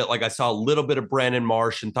little bit. Like I saw a little bit of Brandon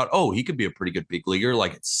Marsh and thought, oh, he could be a pretty good big leaguer.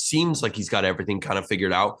 Like it seems like he's got everything kind of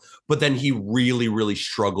figured out, but then he really, really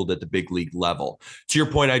struggled at the big league level. To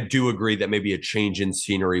your point, I do agree that maybe a change in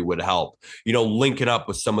scenery would help, linking up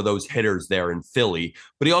with some of those hitters there in Philly,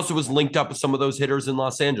 but he also was linked up with some of those hitters in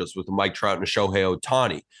Los Angeles with Mike Trout and Shohei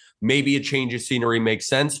Ohtani. Maybe a change of scenery makes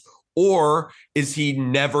sense. Or is he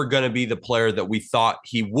never going to be the player that we thought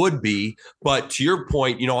he would be? But to your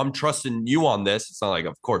point, I'm trusting you on this. It's not like,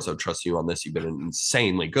 of course, I'm trusting you on this. You've been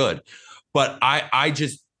insanely good. But I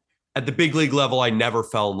just, at the big league level, I never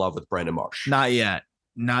fell in love with Brandon Marsh. Not yet.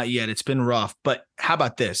 It's been rough. But how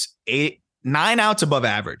about this? 9 outs above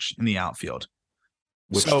average in the outfield.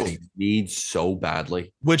 Which they need so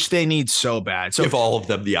badly. So give all of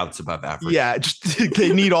them the outs above average. Yeah,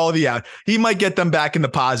 they need all the out. He might get them back in the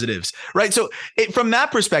positives, right? So from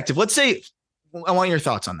that perspective, let's say, I want your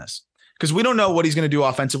thoughts on this because we don't know what he's going to do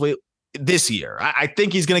offensively this year. I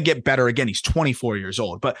think he's going to get better again. He's 24 years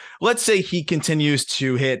old, but let's say he continues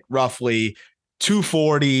to hit roughly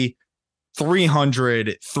 240,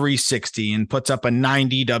 300, 360 and puts up a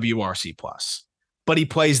 90 WRC plus, but he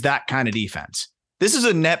plays that kind of defense. This is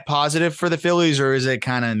a net positive for the Phillies, or is it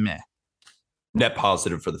kind of meh? Net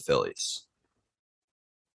positive for the Phillies.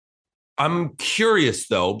 I'm curious,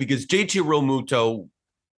 though, because JT Realmuto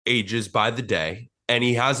ages by the day, and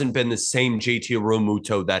he hasn't been the same JT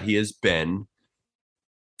Realmuto that he has been.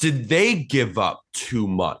 Did they give up too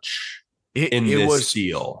much in this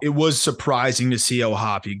deal? It was surprising to see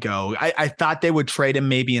Ohtani go. I thought they would trade him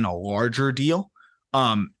maybe in a larger deal.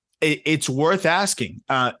 It's worth asking.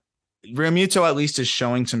 Realmuto at least is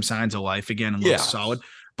showing some signs of life again and looks solid,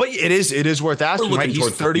 but it is worth asking, right? He's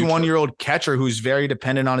 31-year-old catcher who's very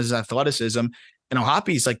dependent on his athleticism, and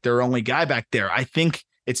Ohtani's like their only guy back there. I think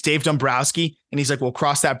it's Dave Dombrowski, and he's like, we'll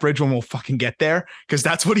cross that bridge when we'll fucking get there because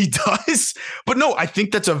that's what he does. But no, I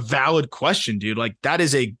think that's a valid question, dude. Like that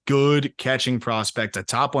is a good catching prospect, a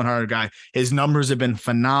top 100 guy. His numbers have been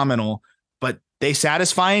phenomenal, but they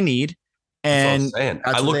satisfy a need. And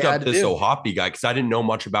I looked up this Ohtani guy because I didn't know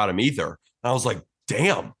much about him either. And I was like,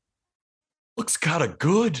 damn, looks kind of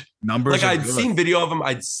good. Numbers. Like I'd seen video of him.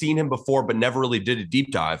 I'd seen him before, but never really did a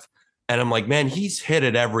deep dive. And I'm like, man, he's hit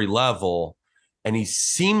at every level and he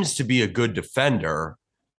seems to be a good defender.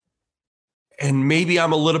 And maybe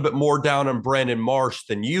I'm a little bit more down on Brandon Marsh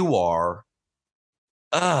than you are.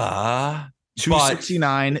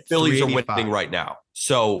 269. Phillies are winning right now.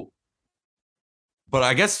 So, but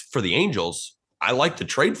I guess for the Angels, I like to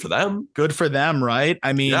trade for them. Good for them, right?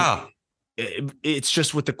 I mean, yeah. It's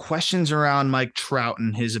just with the questions around Mike Trout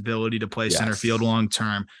and his ability to play center field long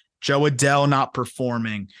term, Joe Adell not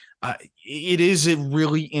performing. It is a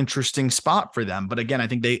really interesting spot for them. But again, I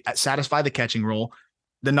think they satisfy the catching role.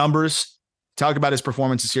 The numbers, talk about his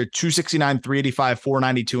performance this year: 269, 385,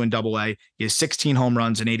 492 in Double-A. He has 16 home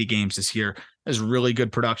runs in 80 games this year. That's really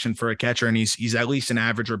good production for a catcher, and he's at least an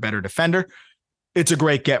average or better defender. It's a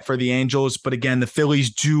great get for the Angels, but again, the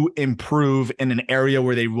Phillies do improve in an area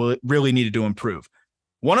where they really needed to improve.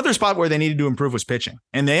 One other spot where they needed to improve was pitching,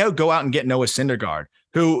 and they go out and get Noah Syndergaard,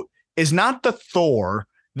 who is not the Thor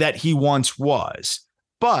that he once was,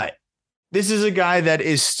 but this is a guy that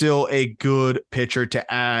is still a good pitcher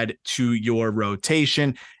to add to your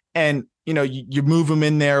rotation. And, you move him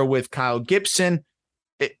in there with Kyle Gibson.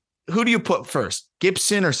 Who do you put first,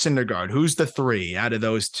 Gibson or Syndergaard? Who's the 3 out of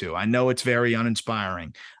those two? I know it's very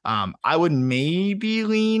uninspiring. I would maybe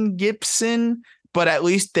lean Gibson, but at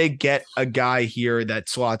least they get a guy here that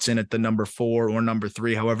slots in at the number 4 or number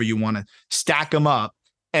 3, however you want to stack them up,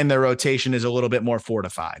 and their rotation is a little bit more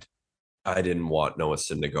fortified. I didn't want Noah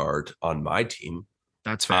Syndergaard on my team.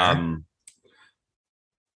 That's fair.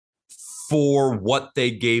 For what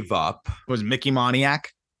they gave up. Was Mickey Moniak?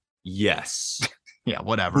 Yes. Yeah,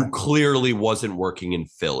 whatever. Who clearly wasn't working in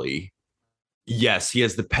Philly. Yes, he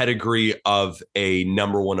has the pedigree of a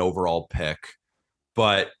number 1 overall pick,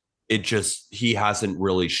 but he hasn't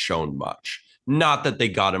really shown much. Not that they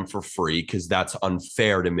got him for free, because that's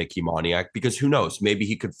unfair to Mickey Moniak, because who knows, maybe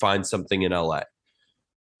he could find something in LA.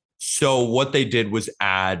 So what they did was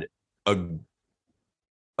add a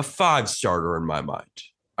 5-starter in my mind.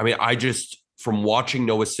 I mean, from watching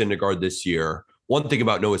Noah Syndergaard this year, one thing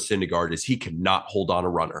about Noah Syndergaard is he cannot hold on a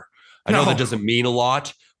runner. I know that doesn't mean a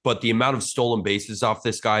lot, but the amount of stolen bases off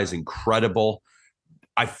this guy is incredible.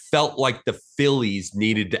 I felt like the Phillies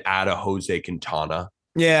needed to add a Jose Quintana.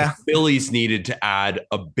 Yeah. The Phillies needed to add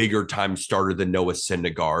a bigger time starter than Noah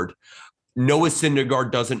Syndergaard. Noah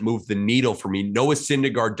Syndergaard doesn't move the needle for me. Noah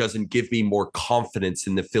Syndergaard doesn't give me more confidence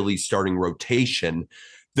in the Phillies starting rotation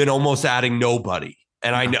than almost adding nobody.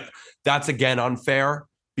 And I know that's, again, unfair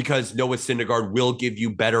because Noah Syndergaard will give you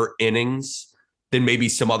better innings than maybe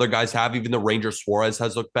some other guys have. Even the Ranger Suarez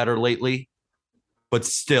has looked better lately. But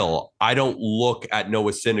still, I don't look at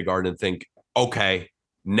Noah Syndergaard and think, okay,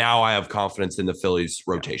 now I have confidence in the Phillies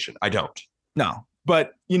rotation. I don't. No,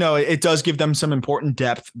 but it does give them some important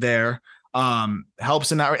depth there.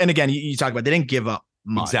 Helps in that. And again, you talk about they didn't give up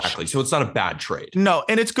much. Exactly. So it's not a bad trade. No,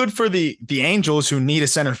 and it's good for the Angels who need a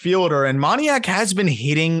center fielder. And Moniak has been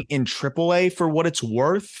hitting in AAA for what it's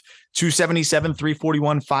worth. 277,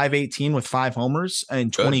 341, 518 with 5 homers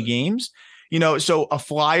in 20 games. So a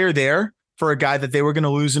flyer there for a guy that they were going to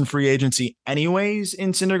lose in free agency anyways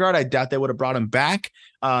in Syndergaard. I doubt they would have brought him back.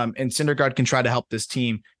 And Syndergaard can try to help this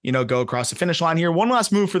team, go across the finish line here. One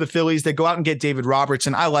last move for the Phillies. They go out and get David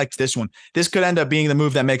Robertson. I liked this one. This could end up being the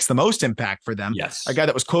move that makes the most impact for them. Yes. A guy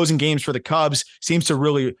that was closing games for the Cubs seems to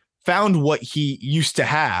really found what he used to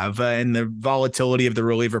have. And the volatility of the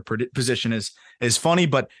reliever position is funny,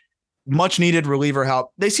 but much needed reliever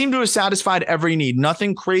help. They seem to have satisfied every need.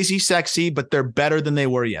 Nothing crazy sexy, but they're better than they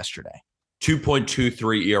were yesterday.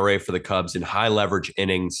 2.23 ERA for the Cubs in high leverage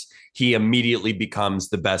innings. He immediately becomes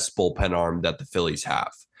the best bullpen arm that the Phillies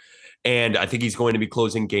have. And I think he's going to be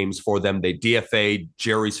closing games for them. They DFA'd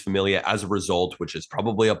Jerry's Familia as a result, which is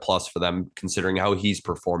probably a plus for them considering how he's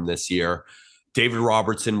performed this year. David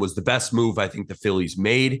Robertson was the best move I think the Phillies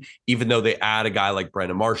made, even though they add a guy like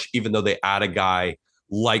Brandon Marsh, even though they add a guy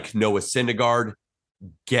like Noah Syndergaard.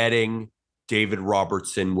 Getting David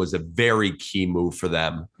Robertson was a very key move for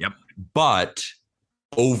them. Yep. But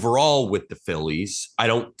overall with the Phillies, I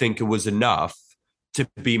don't think it was enough to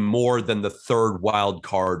be more than the third wild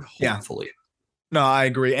card, hopefully. Yeah. No, I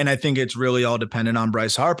agree. And I think it's really all dependent on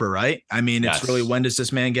Bryce Harper, right? I mean, it's really when does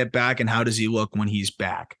this man get back and how does he look when he's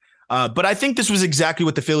back? But I think this was exactly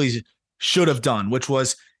what the Phillies should have done, which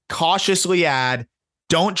was cautiously add,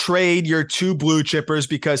 don't trade your 2 blue chippers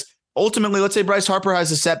because ultimately, let's say Bryce Harper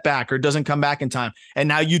has a setback or doesn't come back in time, and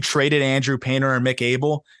now you traded Andrew Painter or Mick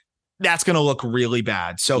Abel. That's going to look really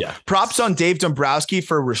bad. So props on Dave Dombrowski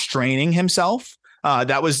for restraining himself.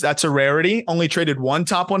 That's a rarity. Only traded 1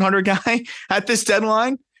 top 100 guy at this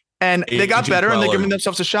deadline, and they got better and they're giving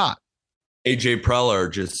themselves a shot. AJ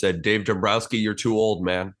Preller just said, Dave Dombrowski, you're too old,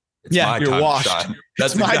 man. It's my you're time washed. To shine.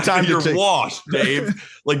 That's my time. You're washed,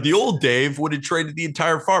 Dave. Like the old Dave would have traded the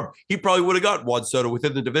entire farm. He probably would have got Juan Soto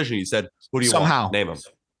within the division. He said, "Who do you want? Name him."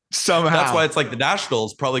 Somehow. That's why it's like the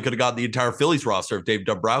Nationals probably could have gotten the entire Phillies roster if Dave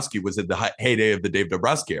Dombrowski was in the heyday of the Dave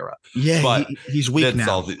Dombrowski era. Yeah, but he's weak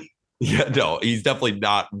now. No, he's definitely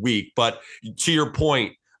not weak. But to your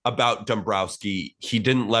point about Dombrowski, he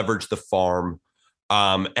didn't leverage the farm,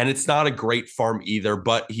 and it's not a great farm either.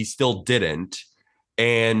 But he still didn't.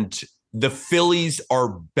 And the Phillies are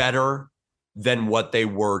better than what they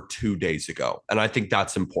were 2 days ago. And I think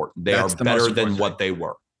that's important. They are better than what they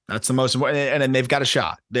were. That's the most important. And they've got a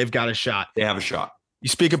shot. They have a shot. You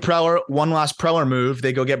speak of Preller, one last Preller move.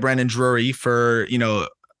 They go get Brandon Drury for,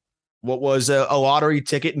 what was a lottery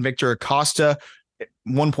ticket and Victor Acosta,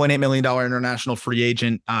 $1.8 million international free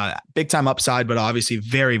agent. Big time upside, but obviously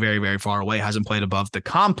very, very, very far away. Hasn't played above the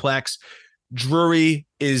complex. Drury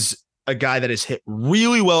is a guy that has hit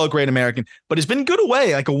really well at Great American, but has been good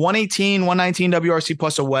away, like a 118, 119 WRC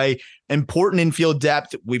plus away, important infield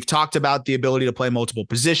depth. We've talked about the ability to play multiple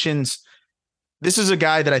positions. This is a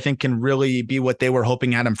guy that I think can really be what they were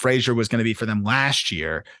hoping Adam Frazier was going to be for them last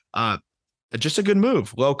year. Just a good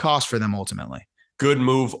move, low cost for them ultimately. Good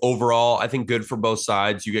move overall. I think good for both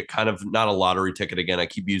sides. You get kind of not a lottery ticket again. I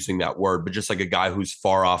keep using that word, but just like a guy who's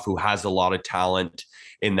far off, who has a lot of talent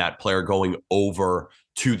in that player going over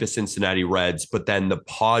to the Cincinnati Reds. But then the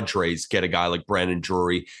Padres get a guy like Brandon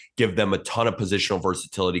Drury, give them a ton of positional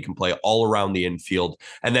versatility, can play all around the infield.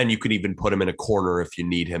 And then you can even put him in a corner if you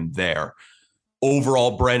need him there.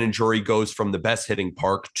 Overall, Brandon Drury goes from the best hitting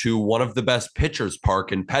park to one of the best pitchers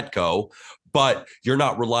park in Petco. But you're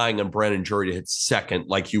not relying on Brandon Drury to hit second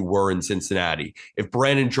like you were in Cincinnati. If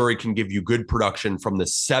Brandon Drury can give you good production from the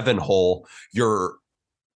 7 hole,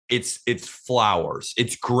 it's flowers.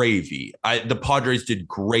 It's gravy. The Padres did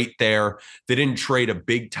great there. They didn't trade a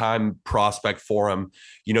big time prospect for him.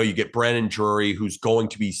 You get Brandon Drury, who's going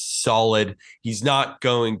to be solid. He's not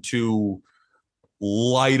going to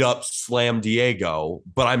light up Slam Diego,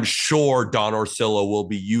 but I'm sure Don Orsillo will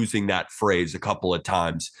be using that phrase a couple of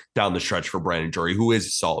times down the stretch for Brandon Drury, who is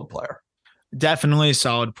a solid player. Definitely a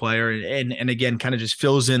solid player. And again, kind of just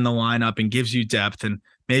fills in the lineup and gives you depth and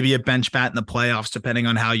maybe a bench bat in the playoffs, depending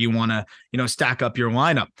on how you want to, stack up your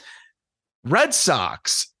lineup. Red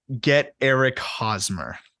Sox get Eric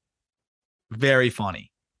Hosmer. Very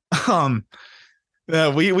funny.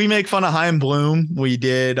 We make fun of Chaim Bloom. We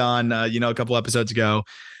did on a couple episodes ago.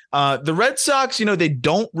 The Red Sox, they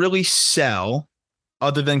don't really sell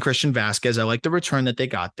other than Christian Vasquez. I like the return that they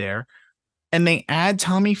got there. And they add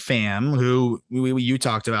Tommy Pham, who you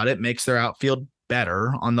talked about it, makes their outfield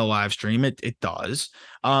better on the live stream. It does.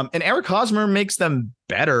 And Eric Hosmer makes them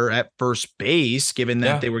better at first base, given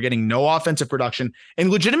that they were getting no offensive production and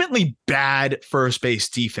legitimately bad first base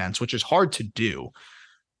defense, which is hard to do.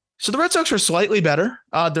 So the Red Sox are slightly better.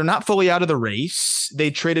 They're not fully out of the race.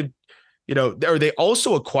 They traded, or they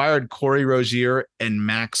also acquired Corey Rozier and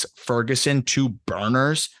Max Ferguson, two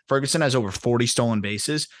burners. Ferguson has over 40 stolen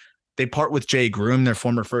bases. They part with Jay Groom, their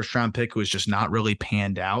former first-round pick, who has just not really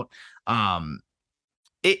panned out.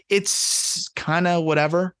 It's kind of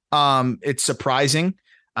whatever. It's surprising.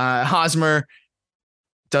 Hosmer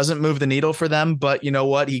doesn't move the needle for them, but you know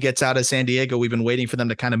what? He gets out of San Diego. We've been waiting for them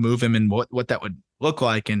to kind of move him and what that would look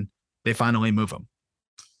like, and they finally move him.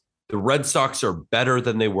 The Red Sox are better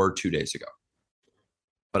than they were 2 days ago.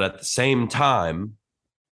 But at the same time,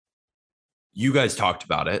 you guys talked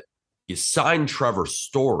about it. You signed Trevor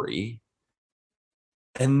Story,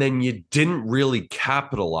 and then you didn't really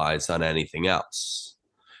capitalize on anything else.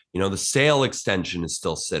 The sale extension is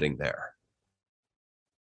still sitting there.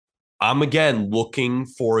 I'm again looking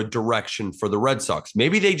for a direction for the Red Sox.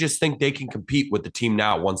 Maybe they just think they can compete with the team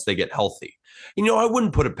now once they get healthy. I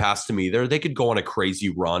wouldn't put it past them either. They could go on a crazy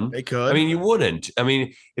run. They could. You wouldn't.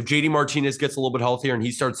 If JD Martinez gets a little bit healthier and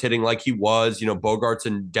he starts hitting like he was, Bogarts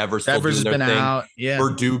and Devers still doing their thing. Out. Yeah.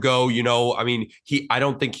 Verdugo, I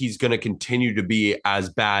don't think he's going to continue to be as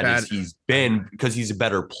bad as he's been because he's a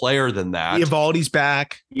better player than that. Eovaldi's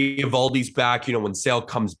back. When Sale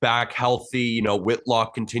comes back healthy,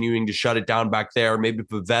 Whitlock continuing to shut it down back there. Maybe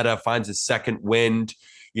Pivetta finds a second wind.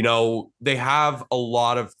 They have a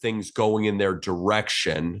lot of things going in their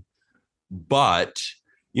direction, but,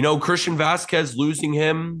 Christian Vasquez, losing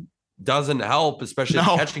him doesn't help, especially in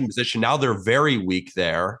the catching position. Now they're very weak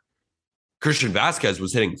there. Christian Vasquez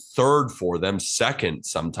was hitting third for them, second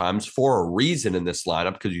sometimes for a reason in this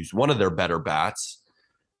lineup because he's one of their better bats.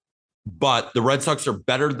 But the Red Sox are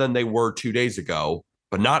better than they were 2 days ago,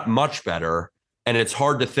 but not much better. And it's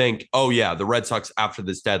hard to think, the Red Sox after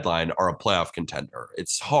this deadline are a playoff contender.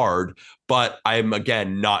 It's hard, but I'm,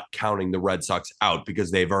 again, not counting the Red Sox out because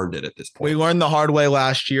they've earned it at this point. We learned the hard way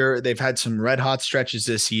last year. They've had some red hot stretches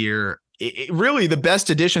this year. Really, the best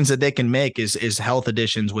additions that they can make is health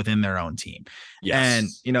additions within their own team.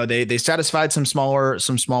 Yes. And, they satisfied some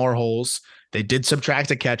smaller holes. They did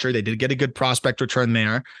subtract a catcher. They did get a good prospect return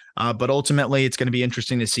there. But ultimately, it's going to be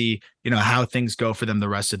interesting to see, how things go for them the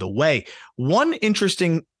rest of the way. One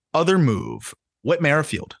interesting other move, Whit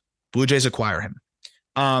Merrifield. Blue Jays acquire him.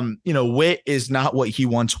 Whit is not what he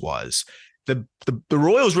once was. The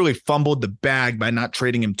Royals really fumbled the bag by not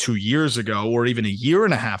trading him 2 years ago or even a year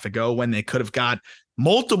and a half ago when they could have got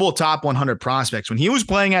multiple top 100 prospects. When he was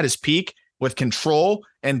playing at his peak with control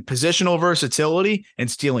and positional versatility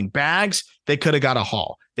and stealing bags, they could have got a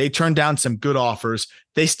haul. They turned down some good offers.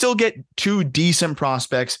 They still get two decent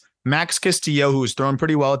prospects, Max Castillo, who was throwing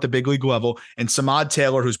pretty well at the big league level, and Samad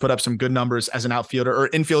Taylor, who's put up some good numbers as an outfielder or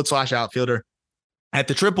infield/outfielder at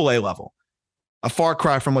the AAA level. A far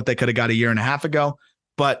cry from what they could have got a year and a half ago,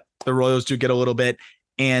 but the Royals do get a little bit.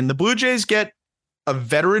 And the Blue Jays get a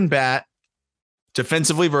veteran bat,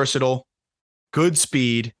 defensively versatile, good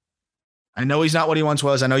speed. I know he's not what he once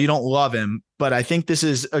was. I know you don't love him, but I think this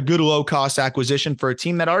is a good low-cost acquisition for a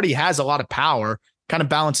team that already has a lot of power, kind of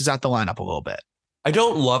balances out the lineup a little bit. I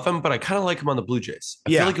don't love him, but I kind of like him on the Blue Jays.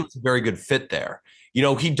 I feel like it was a very good fit there.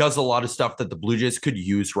 He does a lot of stuff that the Blue Jays could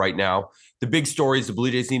use right now. The big story is the Blue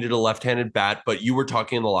Jays needed a left-handed bat, but you were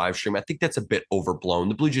talking in the live stream. I think that's a bit overblown.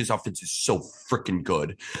 The Blue Jays offense is so freaking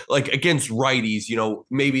good. Like against righties,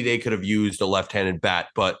 maybe they could have used a left-handed bat,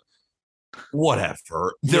 but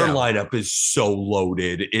whatever. Their lineup is so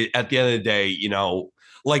loaded. At the end of the day,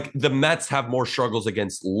 like the Mets have more struggles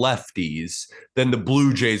against lefties than the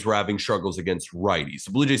Blue Jays were having struggles against righties.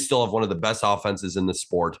 The Blue Jays still have one of the best offenses in the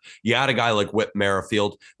sport. You had a guy like Whit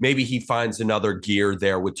Merrifield. Maybe he finds another gear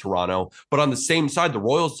there with Toronto. But on the same side, the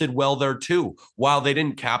Royals did well there too. While they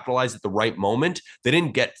didn't capitalize at the right moment, they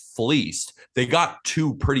didn't get fleeced. They got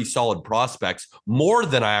two pretty solid prospects, more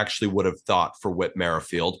than I actually would have thought for Whit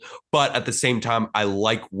Merrifield. But at the same time, I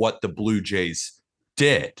like what the Blue Jays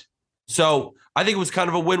did. So I think it was kind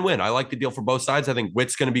of a win-win. I like the deal for both sides. I think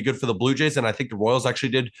Whit's going to be good for the Blue Jays, and I think the Royals actually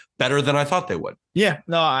did better than I thought they would. Yeah,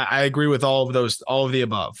 no, I agree with all of the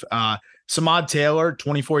above. Samad Taylor,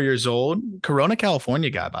 24 years old, Corona, California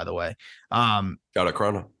guy, by the way. Got a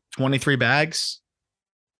Corona. 23 bags,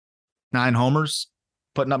 9 homers,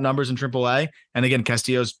 putting up numbers in AAA. And again,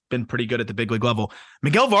 Castillo's been pretty good at the big league level.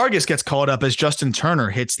 Miguel Vargas gets called up as Justin Turner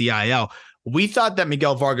hits the IL. We thought that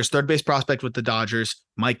Miguel Vargas, third base prospect with the Dodgers,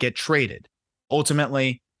 might get traded.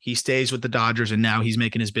 Ultimately, he stays with the Dodgers, and now he's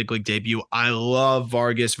making his big league debut. I love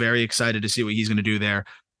Vargas. Very excited to see what he's going to do there.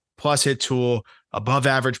 Plus hit tool, above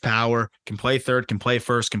average power, can play third, can play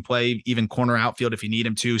first, can play even corner outfield if you need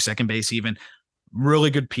him to, second base even. Really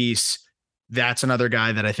good piece. That's another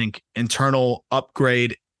guy that I think internal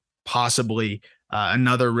upgrade, possibly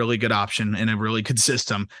another really good option in a really good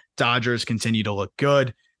system. Dodgers continue to look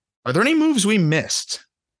good. Are there any moves we missed?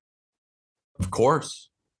 Of course.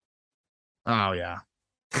 Oh, yeah.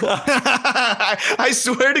 I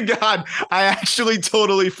swear to God, I actually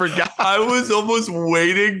totally forgot. I was almost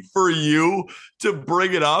waiting for you to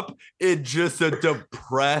bring it up in just a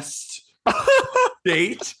depressed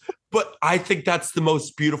state. But I think that's the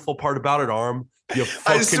most beautiful part about it, Arm.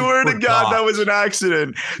 I swear to God, that was an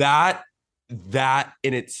accident. That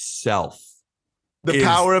in itself, the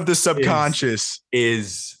power of the subconscious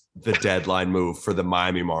is the deadline move for the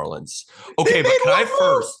Miami Marlins. Okay, but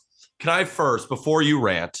can I first, before you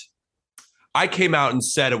rant, I came out and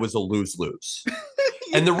said it was a lose-lose.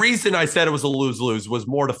 And the reason I said it was a lose-lose was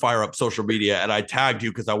more to fire up social media, and I tagged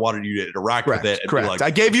you because I wanted you to interact with it. And correct. Be like, I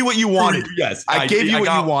gave you what you wanted. Yes. I gave you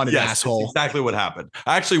what you wanted, asshole. Exactly what happened.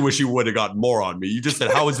 I actually wish you would have gotten more on me. You just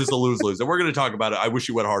said, how is this a lose-lose? And we're going to talk about it. I wish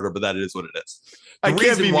you went harder, but that is what it is. I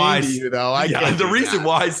can't be mean to you, though. The reason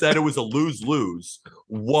why I said it was a lose-lose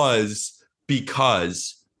was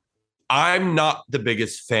because I'm not the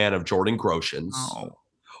biggest fan of Jordan Groshans,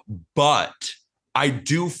 but I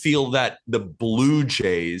do feel that the Blue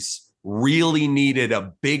Jays really needed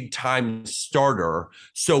a big time starter.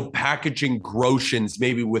 So packaging Groshans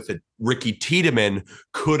maybe with a Ricky Tiedemann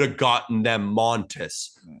could have gotten them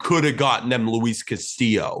Montes, could have gotten them Luis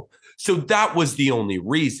Castillo. So that was the only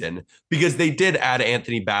reason, because they did add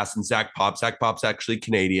Anthony Bass and Zach Pop. Zach Pop's actually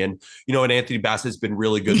Canadian, and Anthony Bass has been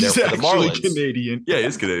really good there for the Marlins. He's Canadian. Yeah,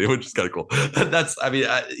 he's Canadian, which is kind of cool.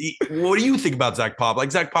 What do you think about Zach Pop?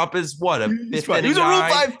 Like, Zach Pop is what? He's a Rule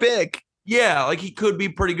 5 pick. Yeah, like he could be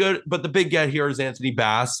pretty good, but the big get here is Anthony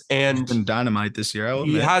Bass. And he's been dynamite this year.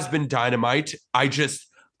 He has been dynamite.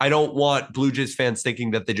 I don't want Blue Jays fans thinking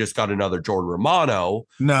that they just got another Jordan Romano.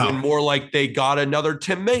 No. And more like they got another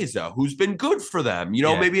Tim Meza, who's been good for them.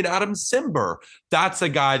 Maybe an Adam Simber. That's a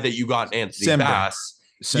guy that you got Anthony Bass.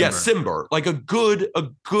 Yeah, Simber. Like a good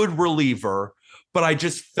reliever. But I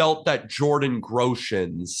just felt that Jordan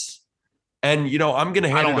Groshans, and I'm going to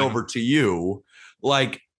hand it over to you.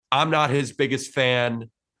 Like, I'm not his biggest fan.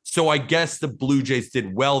 So I guess the Blue Jays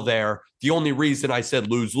did well there. The only reason I said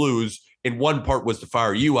lose in one part was to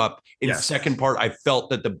fire you up. In second part, I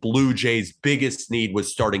felt that the Blue Jays' biggest need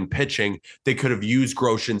was starting pitching. They could have used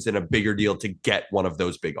Groshans in a bigger deal to get one of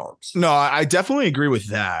those big arms. No, I definitely agree with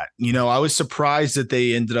that. I was surprised that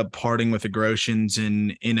they ended up parting with the Groshans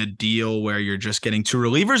in a deal where you're just getting 2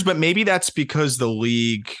 relievers, but maybe that's because the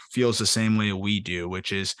league feels the same way we do,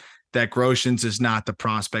 which is that Groshans is not the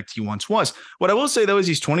prospect he once was. What I will say, though, is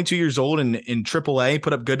he's 22 years old in AAA,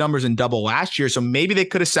 put up good numbers in double last year. So maybe they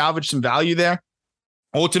could have salvaged some value there.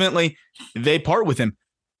 Ultimately, they part with him.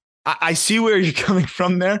 I see where you're coming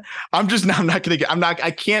from there.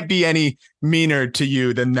 I can't be any meaner to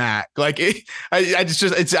you than that. Like,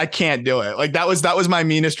 I can't do it. Like, that was my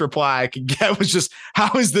meanest reply I could get, was just,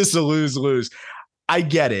 how is this a lose-lose? I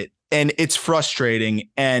get it. And it's frustrating.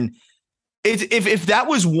 And if that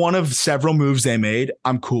was one of several moves they made,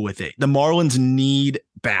 I'm cool with it. The Marlins need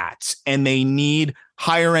bats and they need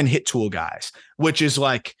higher end hit tool guys, which is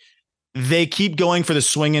like they keep going for the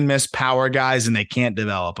swing and miss power guys and they can't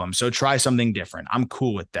develop them. So try something different. I'm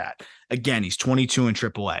cool with that. Again, he's 22 in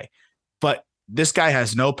AAA, but this guy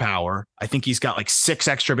has no power. I think he's got like 6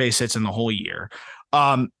 extra base hits in the whole year.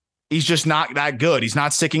 He's just not that good. He's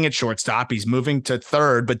not sticking at shortstop. He's moving to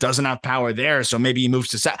third, but doesn't have power there. So maybe he moves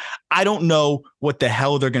to second. I don't know what the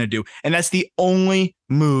hell they're going to do. And that's the only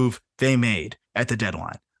move they made at the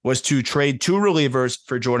deadline, was to trade 2 relievers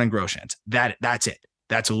for Jordan Groshans. That's it.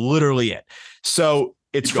 That's literally it. So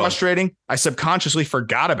it's frustrating. I subconsciously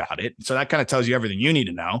forgot about it. So that kind of tells you everything you need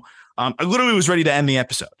to know. I literally was ready to end the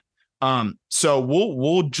episode. So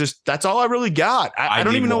we'll just, that's all I really got. I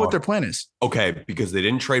don't even know what their plan is. Okay. Because they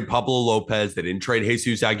didn't trade Pablo Lopez. They didn't trade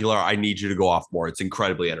Jesus Aguilar. I need you to go off more. It's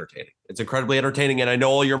incredibly entertaining. And I know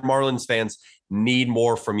all your Marlins fans need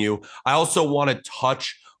more from you. I also want to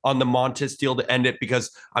touch on the Montes deal to end it?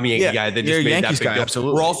 Because I'm a Yankee Yeah, guy that you're just a made Yankees that big guy, deal.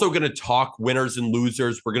 absolutely. We're also going to talk winners and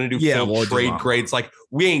losers. We're going to do full we'll trade grades. Like,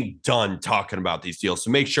 we ain't done talking about these deals.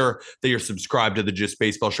 So make sure that you're subscribed to the Just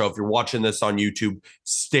Baseball Show. If you're watching this on YouTube,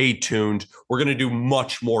 stay tuned. We're going to do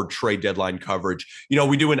much more trade deadline coverage. You know,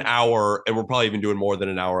 we do an hour, and we're probably even doing more than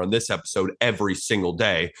an hour on this episode every single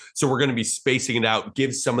day. So we're going to be spacing it out,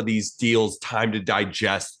 give some of these deals time to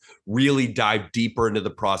digest, really dive deeper into the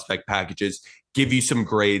prospect packages, give you some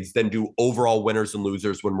grades, then do overall winners and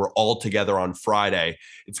losers when we're all together on Friday.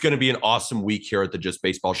 It's going to be an awesome week here at the Just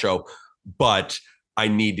Baseball Show, but I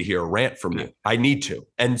need to hear a rant from you. I need to.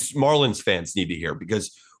 And Marlins fans need to hear,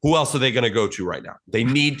 because who else are they going to go to right now? They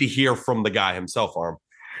need to hear from the guy himself, Arm.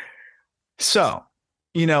 So,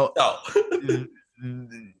 you know,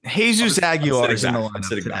 Jesus Aguilar is in the lineup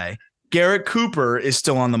today. Garrett Cooper is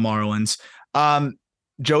still on the Marlins.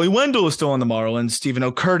 Joey Wendell is still on the Marlins. Stephen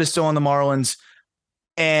O'Kurt is still on the Marlins.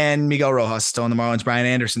 And Miguel Rojas is still on the Marlins. Brian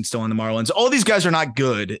Anderson still on the Marlins. All these guys are not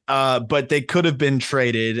good, but they could have been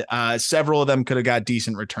traded. Several of them could have got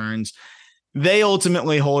decent returns. They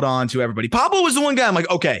ultimately hold on to everybody. Pablo was the one guy I'm like,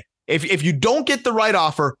 okay, if you don't get the right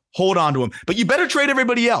offer, hold on to him. But you better trade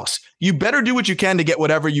everybody else. You better do what you can to get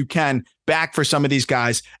whatever you can back for some of these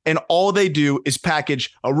guys. And all they do is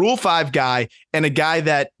package a Rule 5 guy and a guy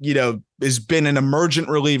that, you know, has been an emergent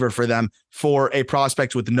reliever for them for a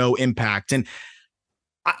prospect with no impact. And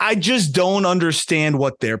I just don't understand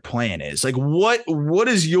what their plan is. Like, what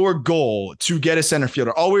is your goal to get a center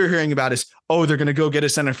fielder? All we're hearing about is, oh, they're going to go get a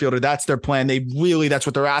center fielder. That's their plan. That's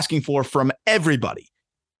what they're asking for from everybody.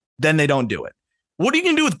 Then they don't do it. What are you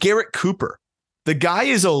going to do with Garrett Cooper? The guy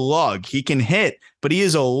is a lug. He can hit, but he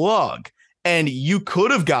is a lug. And you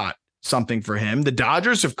could have got something for him. The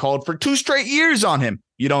Dodgers have called for 2 straight years on him.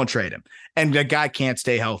 You don't trade him. And the guy can't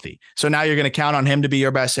stay healthy. So now you're going to count on him to be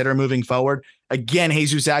your best hitter moving forward. Again,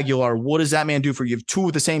 Jesus Aguilar, what does that man do for you? You have 2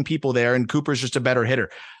 of the same people there, and Cooper's just a better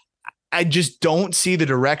hitter. I just don't see the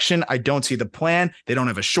direction. I don't see the plan. They don't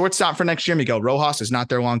have a shortstop for next year. Miguel Rojas is not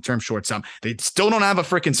their long-term shortstop. They still don't have a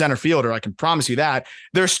freaking center fielder. I can promise you that.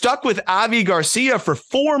 They're stuck with Avi Garcia for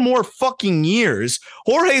 4 more fucking years.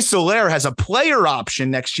 Jorge Soler has a player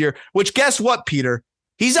option next year, which guess what, Peter?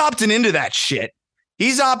 He's opting into that shit.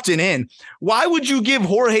 He's opting in. Why would you give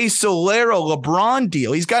Jorge Soler a LeBron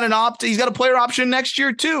deal? He's got a player option next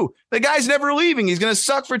year too. The guy's never leaving. He's going to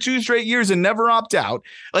suck for 2 straight years and never opt out.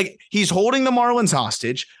 Like, he's holding the Marlins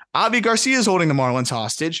hostage. Avi Garcia is holding the Marlins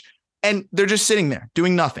hostage, and they're just sitting there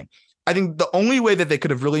doing nothing. I think the only way that they could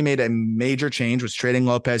have really made a major change was trading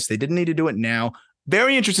Lopez. They didn't need to do it now.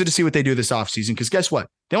 Very interested to see what they do this offseason, because guess what?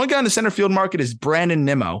 The only guy in the center field market is Brandon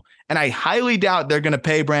Nimmo, and I highly doubt they're going to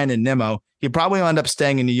pay Brandon Nimmo. He'd probably end up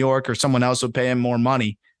staying in New York, or someone else would pay him more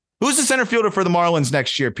money. Who's the center fielder for the Marlins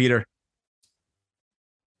next year, Peter?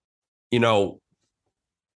 You know,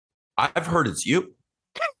 I've heard it's you.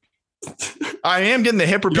 I am getting the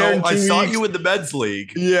hip repaired. I saw you in the men's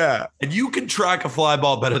league. Yeah. And you can track a fly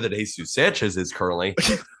ball better than Jesus Sanchez is currently.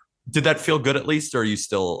 Did that feel good at least, or are you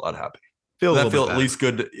still unhappy? Feel at least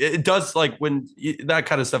good? It does. Like, when that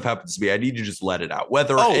kind of stuff happens to me, I need to just let it out.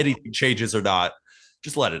 Whether anything changes or not,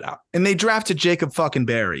 just let it out. And they drafted Jacob fucking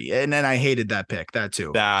Berry, and then I hated that pick. That too.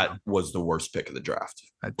 That was the worst pick of the draft.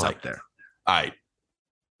 That's up there.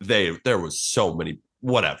 There was so many.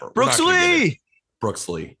 Whatever. Brooks Lee,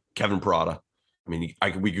 Kevin Parada. I mean,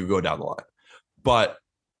 we could go down the line, but.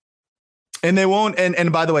 And they won't.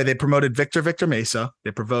 And by the way, they promoted Victor Mesa. They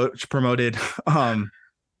promoted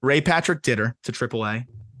Ray Patrick Ditter to AAA,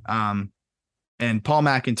 and Paul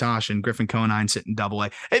McIntosh and Griffin Conine sit in AA.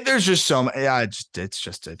 There's just so much. Yeah, it's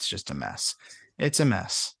just a mess. It's a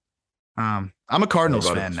mess. I'm a Cardinals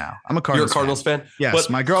fan now. You're a Cardinals fan? Yes, but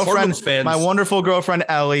my girlfriend, my wonderful girlfriend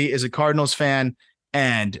Ellie, is a Cardinals fan,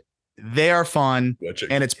 and they are fun.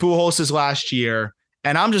 And it's Pujols' last year.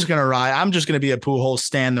 And I'm just going to ride. I'm just going to be a Pujols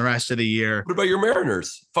stan the rest of the year. What about your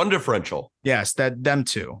Mariners? Fun differential. Yes, them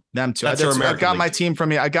too. That's I got my team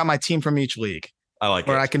from I got my team from each league. I like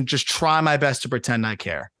where it. I can just try my best to pretend I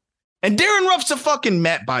care. And Darren Ruff's a fucking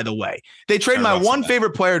Met, by the way. They trade my one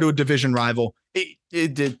favorite player to a division rival.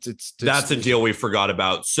 That's a deal we forgot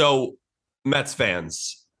about. So, Mets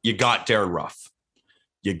fans, you got Darren Ruff.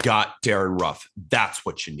 That's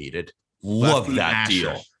what you needed. Love that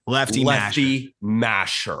deal. Lefty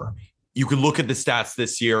masher. You could look at the stats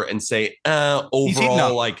this year and say,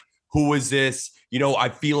 overall, like, who is this? You know, I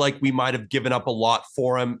feel like we might have given up a lot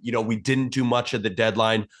for him. You know, we didn't do much at the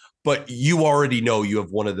deadline, but you already know you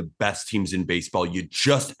have one of the best teams in baseball. You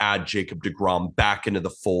just add Jacob deGrom back into the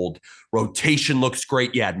fold. Rotation looks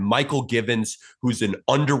great. You had Michael Givens, who's an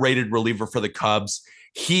underrated reliever for the Cubs.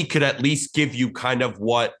 he could at least give you kind of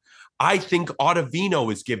what I think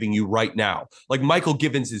Ottavino is giving you right now. Like Michael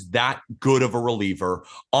Givens is that good of a reliever.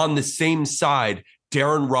 On the same side,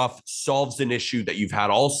 Darren Ruff solves an issue that you've had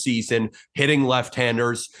all season, hitting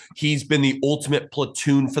left-handers. He's been the ultimate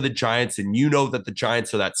platoon for the Giants, and you know that the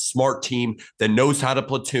Giants are that smart team that knows how to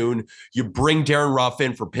platoon. You bring Darren Ruff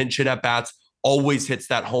in for pinch hit at-bats, always hits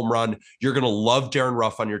that home run. You're going to love Darren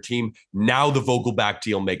Ruff on your team. Now the Vogelback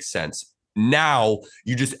deal makes sense. Now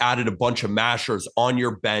you just added a bunch of mashers on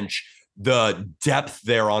your bench. The depth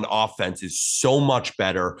there on offense is so much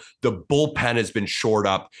better. The bullpen has been shored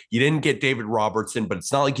up. You didn't get David Robertson, but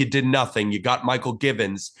it's not like you did nothing. You got Michael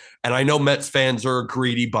Givens. And I know Mets fans are a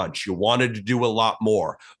greedy bunch. You wanted to do a lot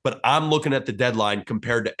more. But I'm looking at the deadline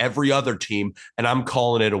compared to every other team, and I'm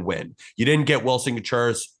calling it a win. You didn't get Wilson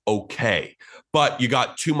Contreras, okay. But you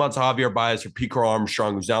got 2 months of Javier Baez or Pico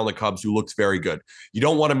Armstrong, who's now in the Cubs, who looks very good. You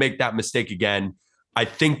don't want to make that mistake again. I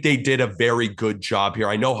think they did a very good job here.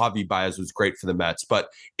 I know Javi Baez was great for the Mets, but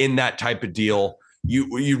in that type of deal,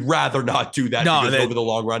 you'd rather not do that over the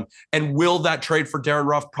long run. And will that trade for Darren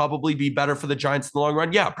Ruff probably be better for the Giants in the long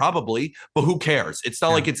run? Yeah, probably. But who cares? It's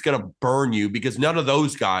not like it's going to burn you because none of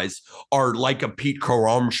those guys are like a Pete Crow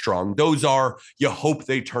Armstrong. Those are, you hope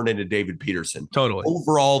they turn into David Peterson. Totally.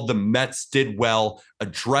 Overall, the Mets did well,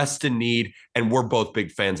 addressed a need, and we're both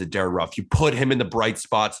big fans of Darren Ruff. You put him in the bright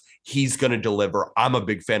spots, he's going to deliver. I'm a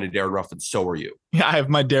big fan of Darren Ruff, and so are you. Yeah, I have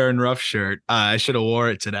my Darren Ruff shirt. I should have wore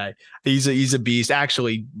it today. He's a beast.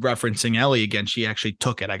 Actually, referencing Ellie again, she actually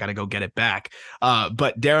took it. I got to go get it back.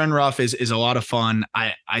 But Darren Ruff is a lot of fun.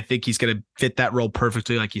 I think he's going to fit that role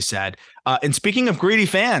perfectly, like you said. And speaking of greedy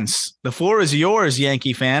fans, the floor is yours,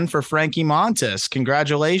 Yankee fan, for Frankie Montas.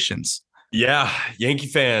 Congratulations. Yeah, Yankee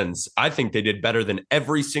fans, I think they did better than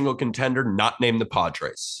every single contender not named the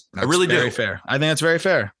Padres. That's I really do. Very fair. I think that's very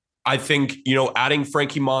fair. I think, adding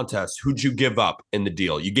Frankie Montas, who'd you give up in the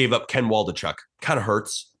deal? You gave up Ken Waldichuk. Kind of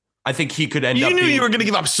hurts. I think he could end up. You knew you were going to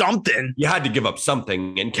give up something. You had to give up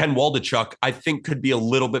something. And Ken Waldichuk, I think, could be a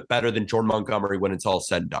little bit better than Jordan Montgomery when it's all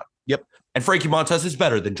said and done. Yep. And Frankie Montas is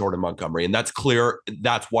better than Jordan Montgomery. And that's clear.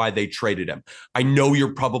 That's why they traded him. I know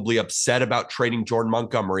you're probably upset about trading Jordan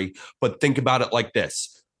Montgomery, but think about it like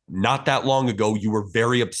this. Not that long ago, you were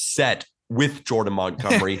very upset with Jordan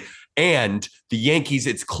Montgomery. And the Yankees,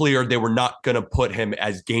 it's clear they were not going to put him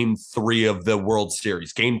as game 3 of the World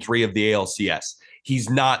Series, game 3 of the ALCS. He's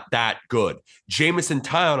not that good. Jamison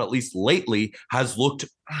Tyone, at least lately, has looked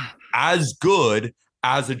as good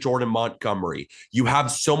as a Jordan Montgomery. You have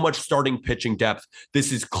so much starting pitching depth.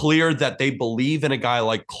 This is clear that they believe in a guy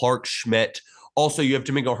like Clark Schmidt. Also, you have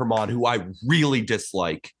Domingo Germán, who I really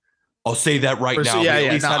dislike. I'll say that right now. Yeah,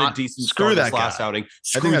 at least had a decent start this last outing.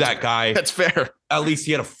 Screw that guy. That's fair. At least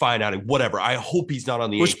he had a fine outing. Whatever. I hope he's not on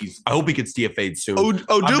the Yankees. I hope he gets DFA'd soon.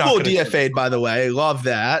 Odubel DFA'd, by the way. Love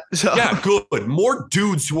that. So. Yeah, good. More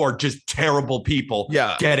dudes who are just terrible people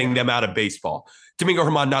getting them out of baseball. Domingo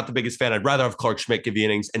Germán, not the biggest fan. I'd rather have Clark Schmidt give the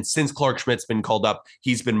innings. And since Clark Schmidt's been called up,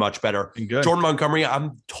 he's been much better. Jordan Montgomery,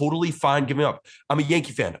 I'm totally fine giving up. I'm a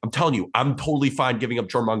Yankee fan. I'm telling you, I'm totally fine giving up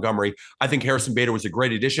Jordan Montgomery. I think Harrison Bader was a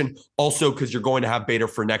great addition. Also, because you're going to have Bader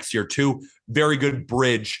for next year too. Very good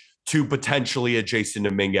bridge to potentially a Jason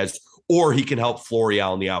Dominguez, or he can help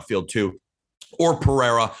Florial in the outfield too. Or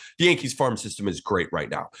Pereira. The Yankees farm system is great right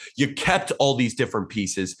now. You kept all these different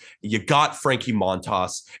pieces. You got Frankie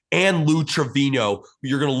Montas and Lou Trevino.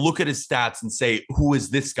 You're going to look at his stats and say, who is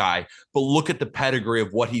this guy? But look at the pedigree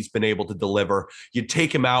of what he's been able to deliver. You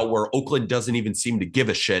take him out where Oakland doesn't even seem to give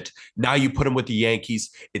a shit. Now you put him with the Yankees.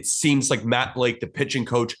 It seems like Matt Blake, the pitching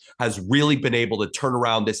coach, has really been able to turn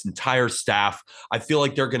around this entire staff. I feel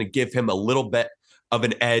like they're going to give him a little bit of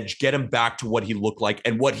an edge, get him back to what he looked like.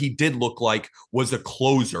 And what he did look like was a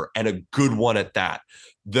closer, and a good one at that.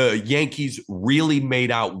 The Yankees really made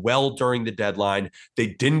out well during the deadline. They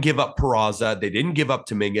didn't give up Peraza. They didn't give up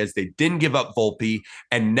Dominguez. They didn't give up Volpe.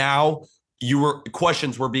 And now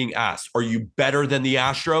questions were being asked. Are you better than the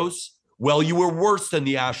Astros? Well, you were worse than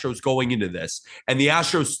the Astros going into this. And the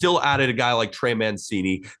Astros still added a guy like Trey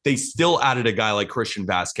Mancini. They still added a guy like Christian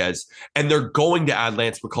Vasquez. And they're going to add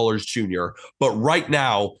Lance McCullers Jr. But right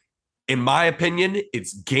now, in my opinion,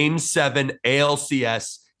 it's Game 7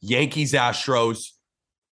 ALCS, Yankees-Astros,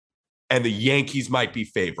 and the Yankees might be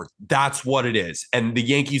favored. That's what it is. And the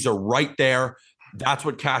Yankees are right there. That's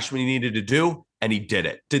what Cashman needed to do, and he did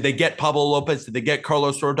it. Did they get Pablo Lopez? Did they get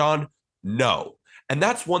Carlos Rodon? No. And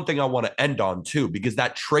that's one thing I want to end on too, because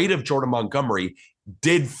that trade of Jordan Montgomery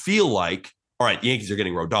did feel like, all right, the Yankees are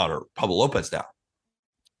getting Rodon or Pablo Lopez now.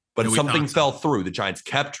 But something fell through. The Giants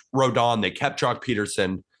kept Rodon. They kept Jock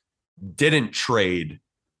Peterson, didn't trade.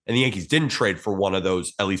 and the Yankees didn't trade for one of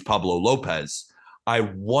those, at least Pablo Lopez, I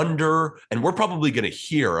wonder, and we're probably going to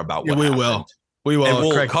hear about what happened. We will. And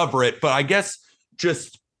we'll cover it. But I guess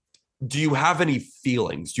just, do you have any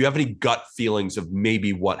feelings? Do you have any gut feelings of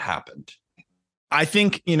maybe what happened? I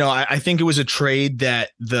think, I think it was a trade that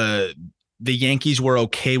the Yankees were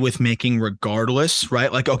okay with making regardless,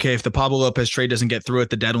 right? Like, okay, if the Pablo Lopez trade doesn't get through at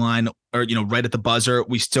the deadline or, right at the buzzer,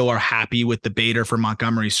 we still are happy with the Bader for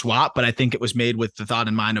Montgomery swap. But I think it was made with the thought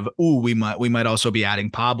in mind of, we might also be adding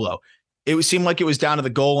Pablo. It seemed like it was down to the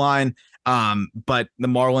goal line. But the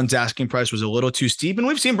Marlins asking price was a little too steep. And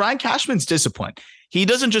we've seen Brian Cashman's discipline. He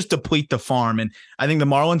doesn't just deplete the farm. And I think the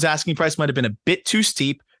Marlins asking price might have been a bit too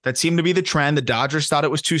steep. That seemed to be the trend. The Dodgers thought it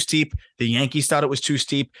was too steep. The Yankees thought it was too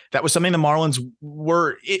steep. That was something the Marlins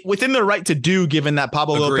were within their right to do, given that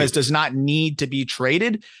Pablo Lopez does not need to be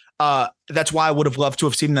traded. That's why I would have loved to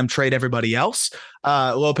have seen them trade everybody else.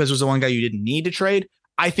 Lopez was the one guy you didn't need to trade.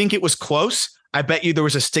 I think it was close. I bet you there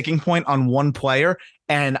was a sticking point on one player,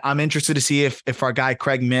 and I'm interested to see if our guy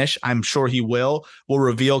Craig Mish, I'm sure he will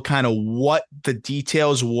reveal kind of what the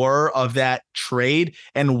details were of that trade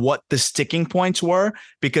and what the sticking points were,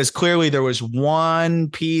 because clearly there was one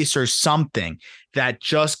piece or something that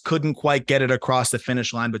just couldn't quite get it across the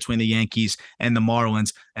finish line between the Yankees and the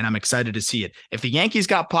Marlins, and I'm excited to see it. If the Yankees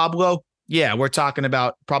got Pablo, yeah, we're talking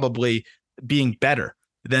about probably being better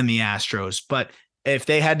than the Astros, but if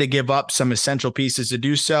they had to give up some essential pieces to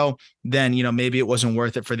do so, then, maybe it wasn't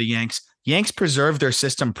worth it for the Yanks. Yanks preserved their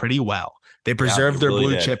system pretty well. They preserved their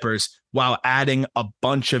blue chippers while adding a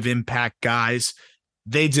bunch of impact guys.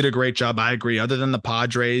 They did a great job. I agree. Other than the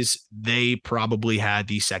Padres, they probably had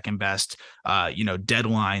the second best,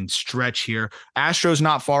 deadline stretch here. Astros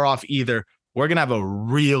not far off either. We're going to have a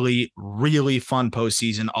really, really fun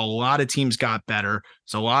postseason. A lot of teams got better.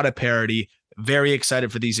 It's a lot of parity. Very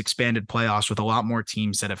excited for these expanded playoffs with a lot more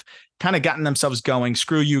teams that have kind of gotten themselves going.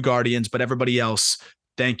 Screw you, Guardians, but everybody else,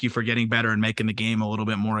 thank you for getting better and making the game a little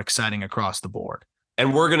bit more exciting across the board.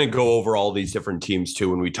 And we're going to go over all these different teams too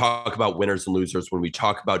when we talk about winners and losers, when we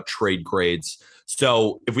talk about trade grades.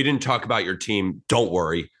 So if we didn't talk about your team, don't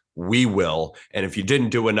worry, we will. And if you didn't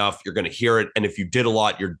do enough, you're going to hear it. And if you did a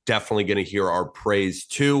lot, you're definitely going to hear our praise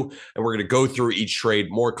too. And we're going to go through each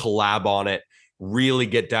trade, more collab on it, really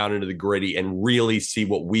get down into the gritty and really see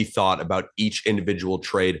what we thought about each individual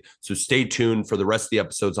trade. So stay tuned for the rest of the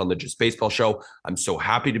episodes on the Just Baseball Show. I'm so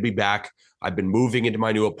happy to be back. I've been moving into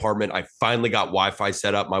my new apartment. I finally got Wi-Fi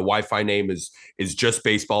set up. My Wi-Fi name is Just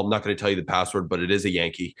Baseball. I'm not going to tell you the password, but it is a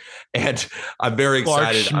Yankee. And I'm very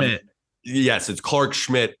excited. Clark Schmidt. Yes, it's Clark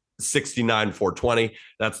Schmidt 69420.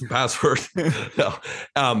 That's the password. No.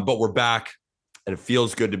 But we're back and it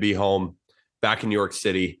feels good to be home, back in New York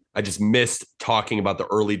City. I just missed talking about the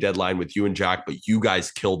early deadline with you and Jack, but you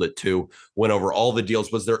guys killed it too. Went over all the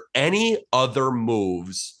deals. Was there any other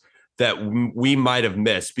moves that we might have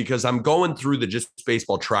missed? Because I'm going through the Just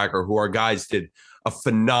Baseball tracker, who our guys did a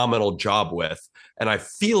phenomenal job with. And I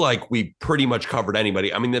feel like we pretty much covered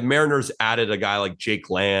anybody. I mean, the Mariners added a guy like Jake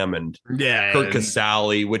Lamb and Kurt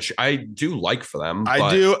Casale, which I do like for them.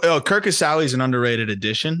 I do. Kurt Casale is an underrated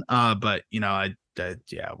addition. But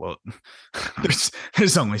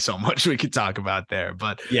there's only so much we could talk about there,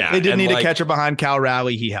 but they did need a catcher behind Cal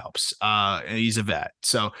Raleigh. He helps. And he's a vet.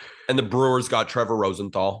 So, and the Brewers got Trevor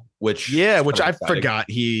Rosenthal, which I forgot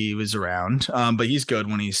he was around. But he's good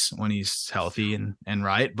when he's healthy and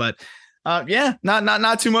right. But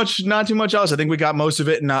not too much else. I think we got most of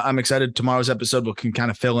it, and I'm excited. Tomorrow's episode we can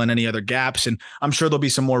kind of fill in any other gaps, and I'm sure there'll be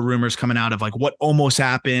some more rumors coming out of like what almost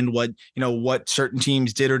happened, what certain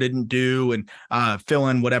teams did or didn't do, and fill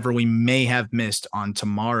in whatever we may have missed on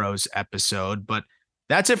tomorrow's episode. But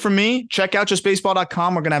that's it for me. Check out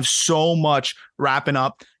justbaseball.com. We're gonna have so much wrapping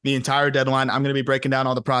up the entire deadline. I'm gonna be breaking down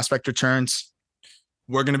all the prospect returns.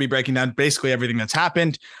 We're going to be breaking down basically everything that's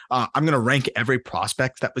happened. I'm going to rank every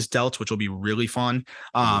prospect that was dealt, which will be really fun.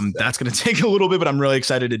 That's going to take a little bit, but I'm really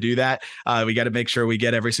excited to do that. We got to make sure we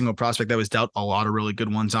get every single prospect that was dealt. A lot of really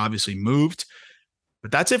good ones obviously moved.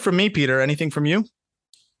 But that's it from me, Peter. Anything from you?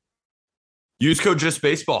 Use code Just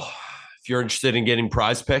Baseball if you're interested in getting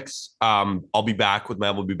prize picks. I'll be back with my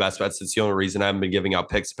MLB Best Bets. It's the only reason I haven't been giving out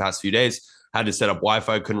picks the past few days. Had to set up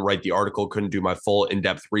Wi-Fi, couldn't write the article, couldn't do my full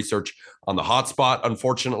in-depth research on the hotspot,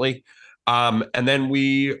 unfortunately. And then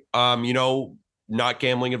we, not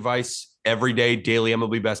gambling advice, every day, daily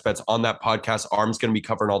MLB Best Bets on that podcast. Arm's going to be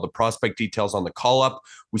covering all the prospect details on the call-up.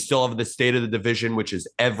 We still have the State of the Division, which is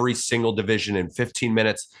every single division in 15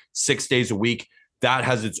 minutes, 6 days a week. That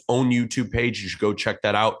has its own YouTube page. You should go check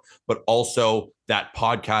that out. But also, that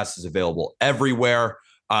podcast is available everywhere.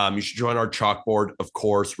 You should join our chalkboard. Of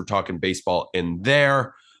course, we're talking baseball in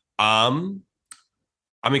there. I'm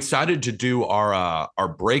excited to do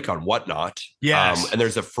our break on Whatnot. Yes. And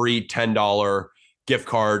there's a free $10 gift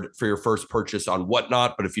card for your first purchase on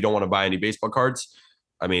Whatnot. But if you don't want to buy any baseball cards,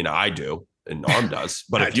 I mean, I do and Norm does.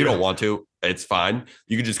 But if you don't want to, it's fine.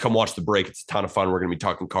 You can just come watch the break. It's a ton of fun. We're going to be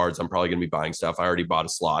talking cards. I'm probably going to be buying stuff. I already bought a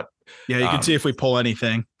slot. Yeah, you can see if we pull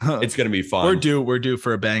anything. It's going to be fun. We're due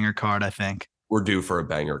for a banger card, I think. We're due for a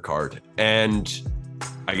banger card. And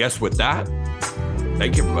I guess with that,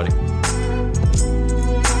 thank you, everybody.